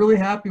 We weren't really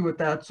happy with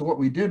that, so what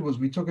we did was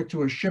we took it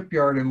to a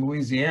shipyard in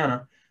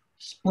Louisiana,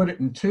 split it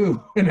in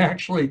two, and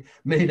actually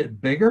made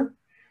it bigger.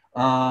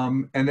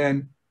 And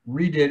then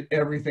redid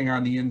everything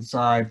on the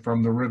inside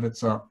from the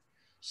rivets up.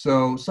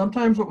 So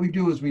sometimes what we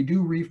do is we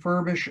do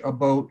refurbish a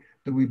boat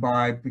that we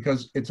buy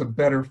because it's a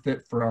better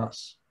fit for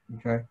us,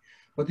 okay?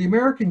 But the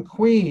American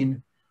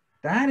Queen,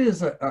 that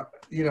is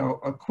you know,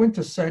 a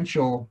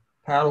quintessential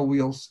paddle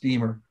wheel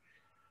steamer.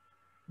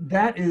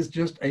 That is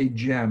just a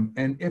gem.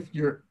 And if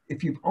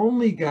you've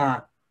only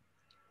got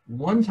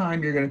one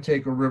time you're going to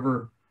take a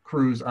river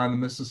cruise on the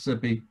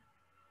Mississippi,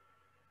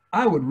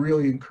 I would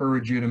really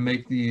encourage you to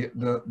make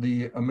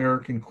the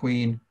American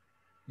Queen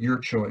your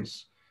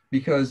choice,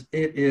 because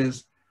it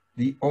is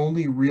the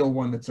only real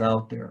one that's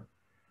out there.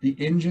 The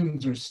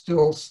engines are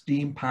still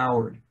steam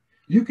powered.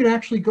 You can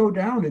actually go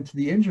down into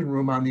the engine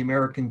room on the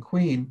American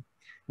Queen.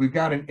 We've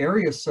got an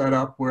area set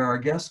up where our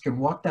guests can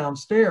walk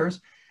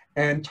downstairs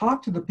and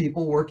talk to the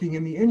people working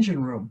in the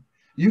engine room.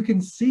 You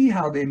can see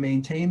how they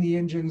maintain the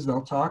engines.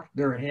 They'll talk,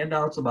 there are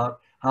handouts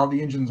about how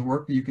the engines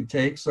work that you could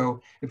take.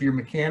 So if you're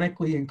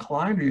mechanically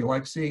inclined or you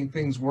like seeing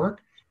things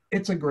work,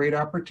 it's a great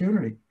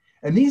opportunity.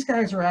 And these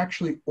guys are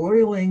actually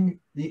oiling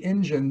the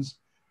engines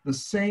the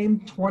same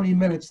 20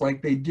 minutes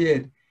like they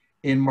did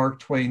in Mark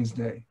Twain's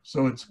day.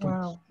 So it's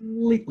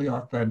completely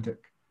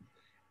authentic.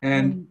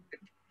 And if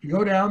you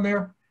go down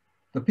there,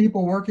 the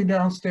people working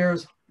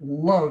downstairs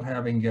love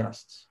having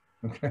guests,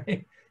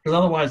 okay? Because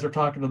otherwise they're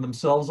talking to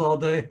themselves all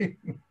day.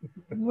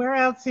 Where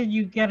else did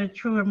you get a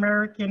true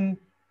American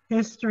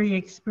history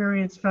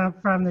experience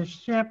from the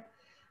ship,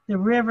 the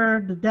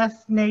river, the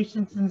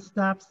destinations and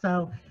stuff?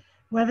 So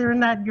whether or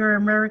not you're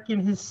an American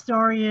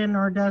historian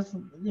or does,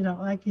 you know,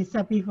 like you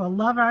said, people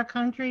love our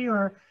country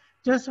or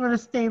just want to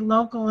stay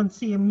local and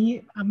see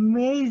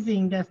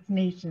amazing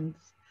destinations.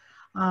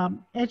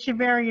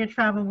 Echevarria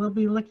Travel will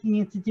be looking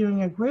into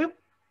doing a group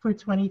for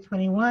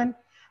 2021,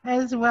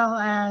 as well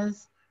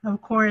as,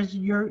 of course,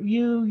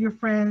 your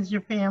friends,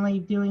 your family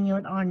doing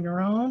it on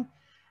your own.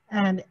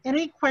 And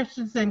any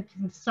questions and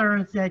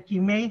concerns that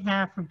you may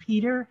have for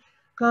Peter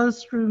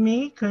goes through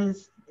me,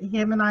 because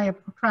him and I are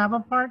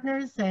travel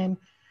partners, and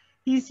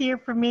he's here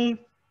for me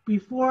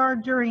before,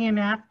 during, and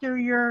after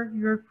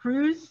your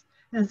cruise,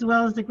 as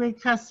well as the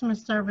great customer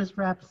service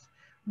reps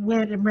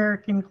with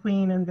American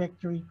Queen and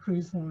Victory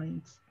Cruise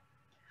Lines.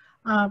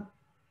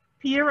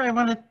 Peter, I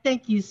want to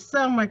thank you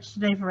so much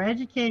today for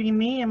educating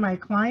me and my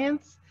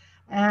clients.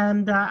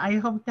 And I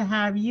hope to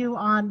have you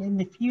on in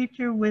the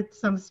future with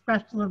some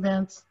special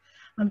events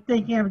I'm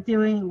thinking of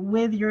doing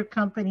with your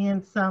company,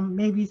 and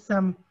maybe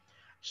some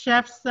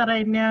chefs that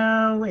I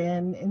know,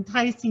 and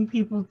enticing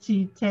people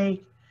to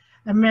take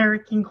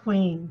American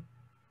Queen.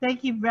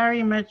 Thank you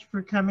very much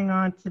for coming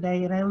on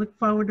today, and I look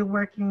forward to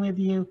working with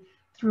you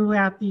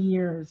throughout the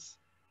years.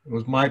 It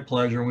was my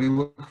pleasure. We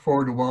look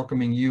forward to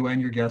welcoming you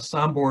and your guests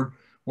on board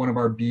one of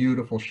our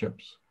beautiful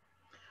ships.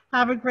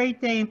 Have a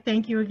great day, and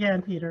thank you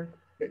again, Peter.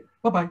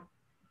 Bye-bye.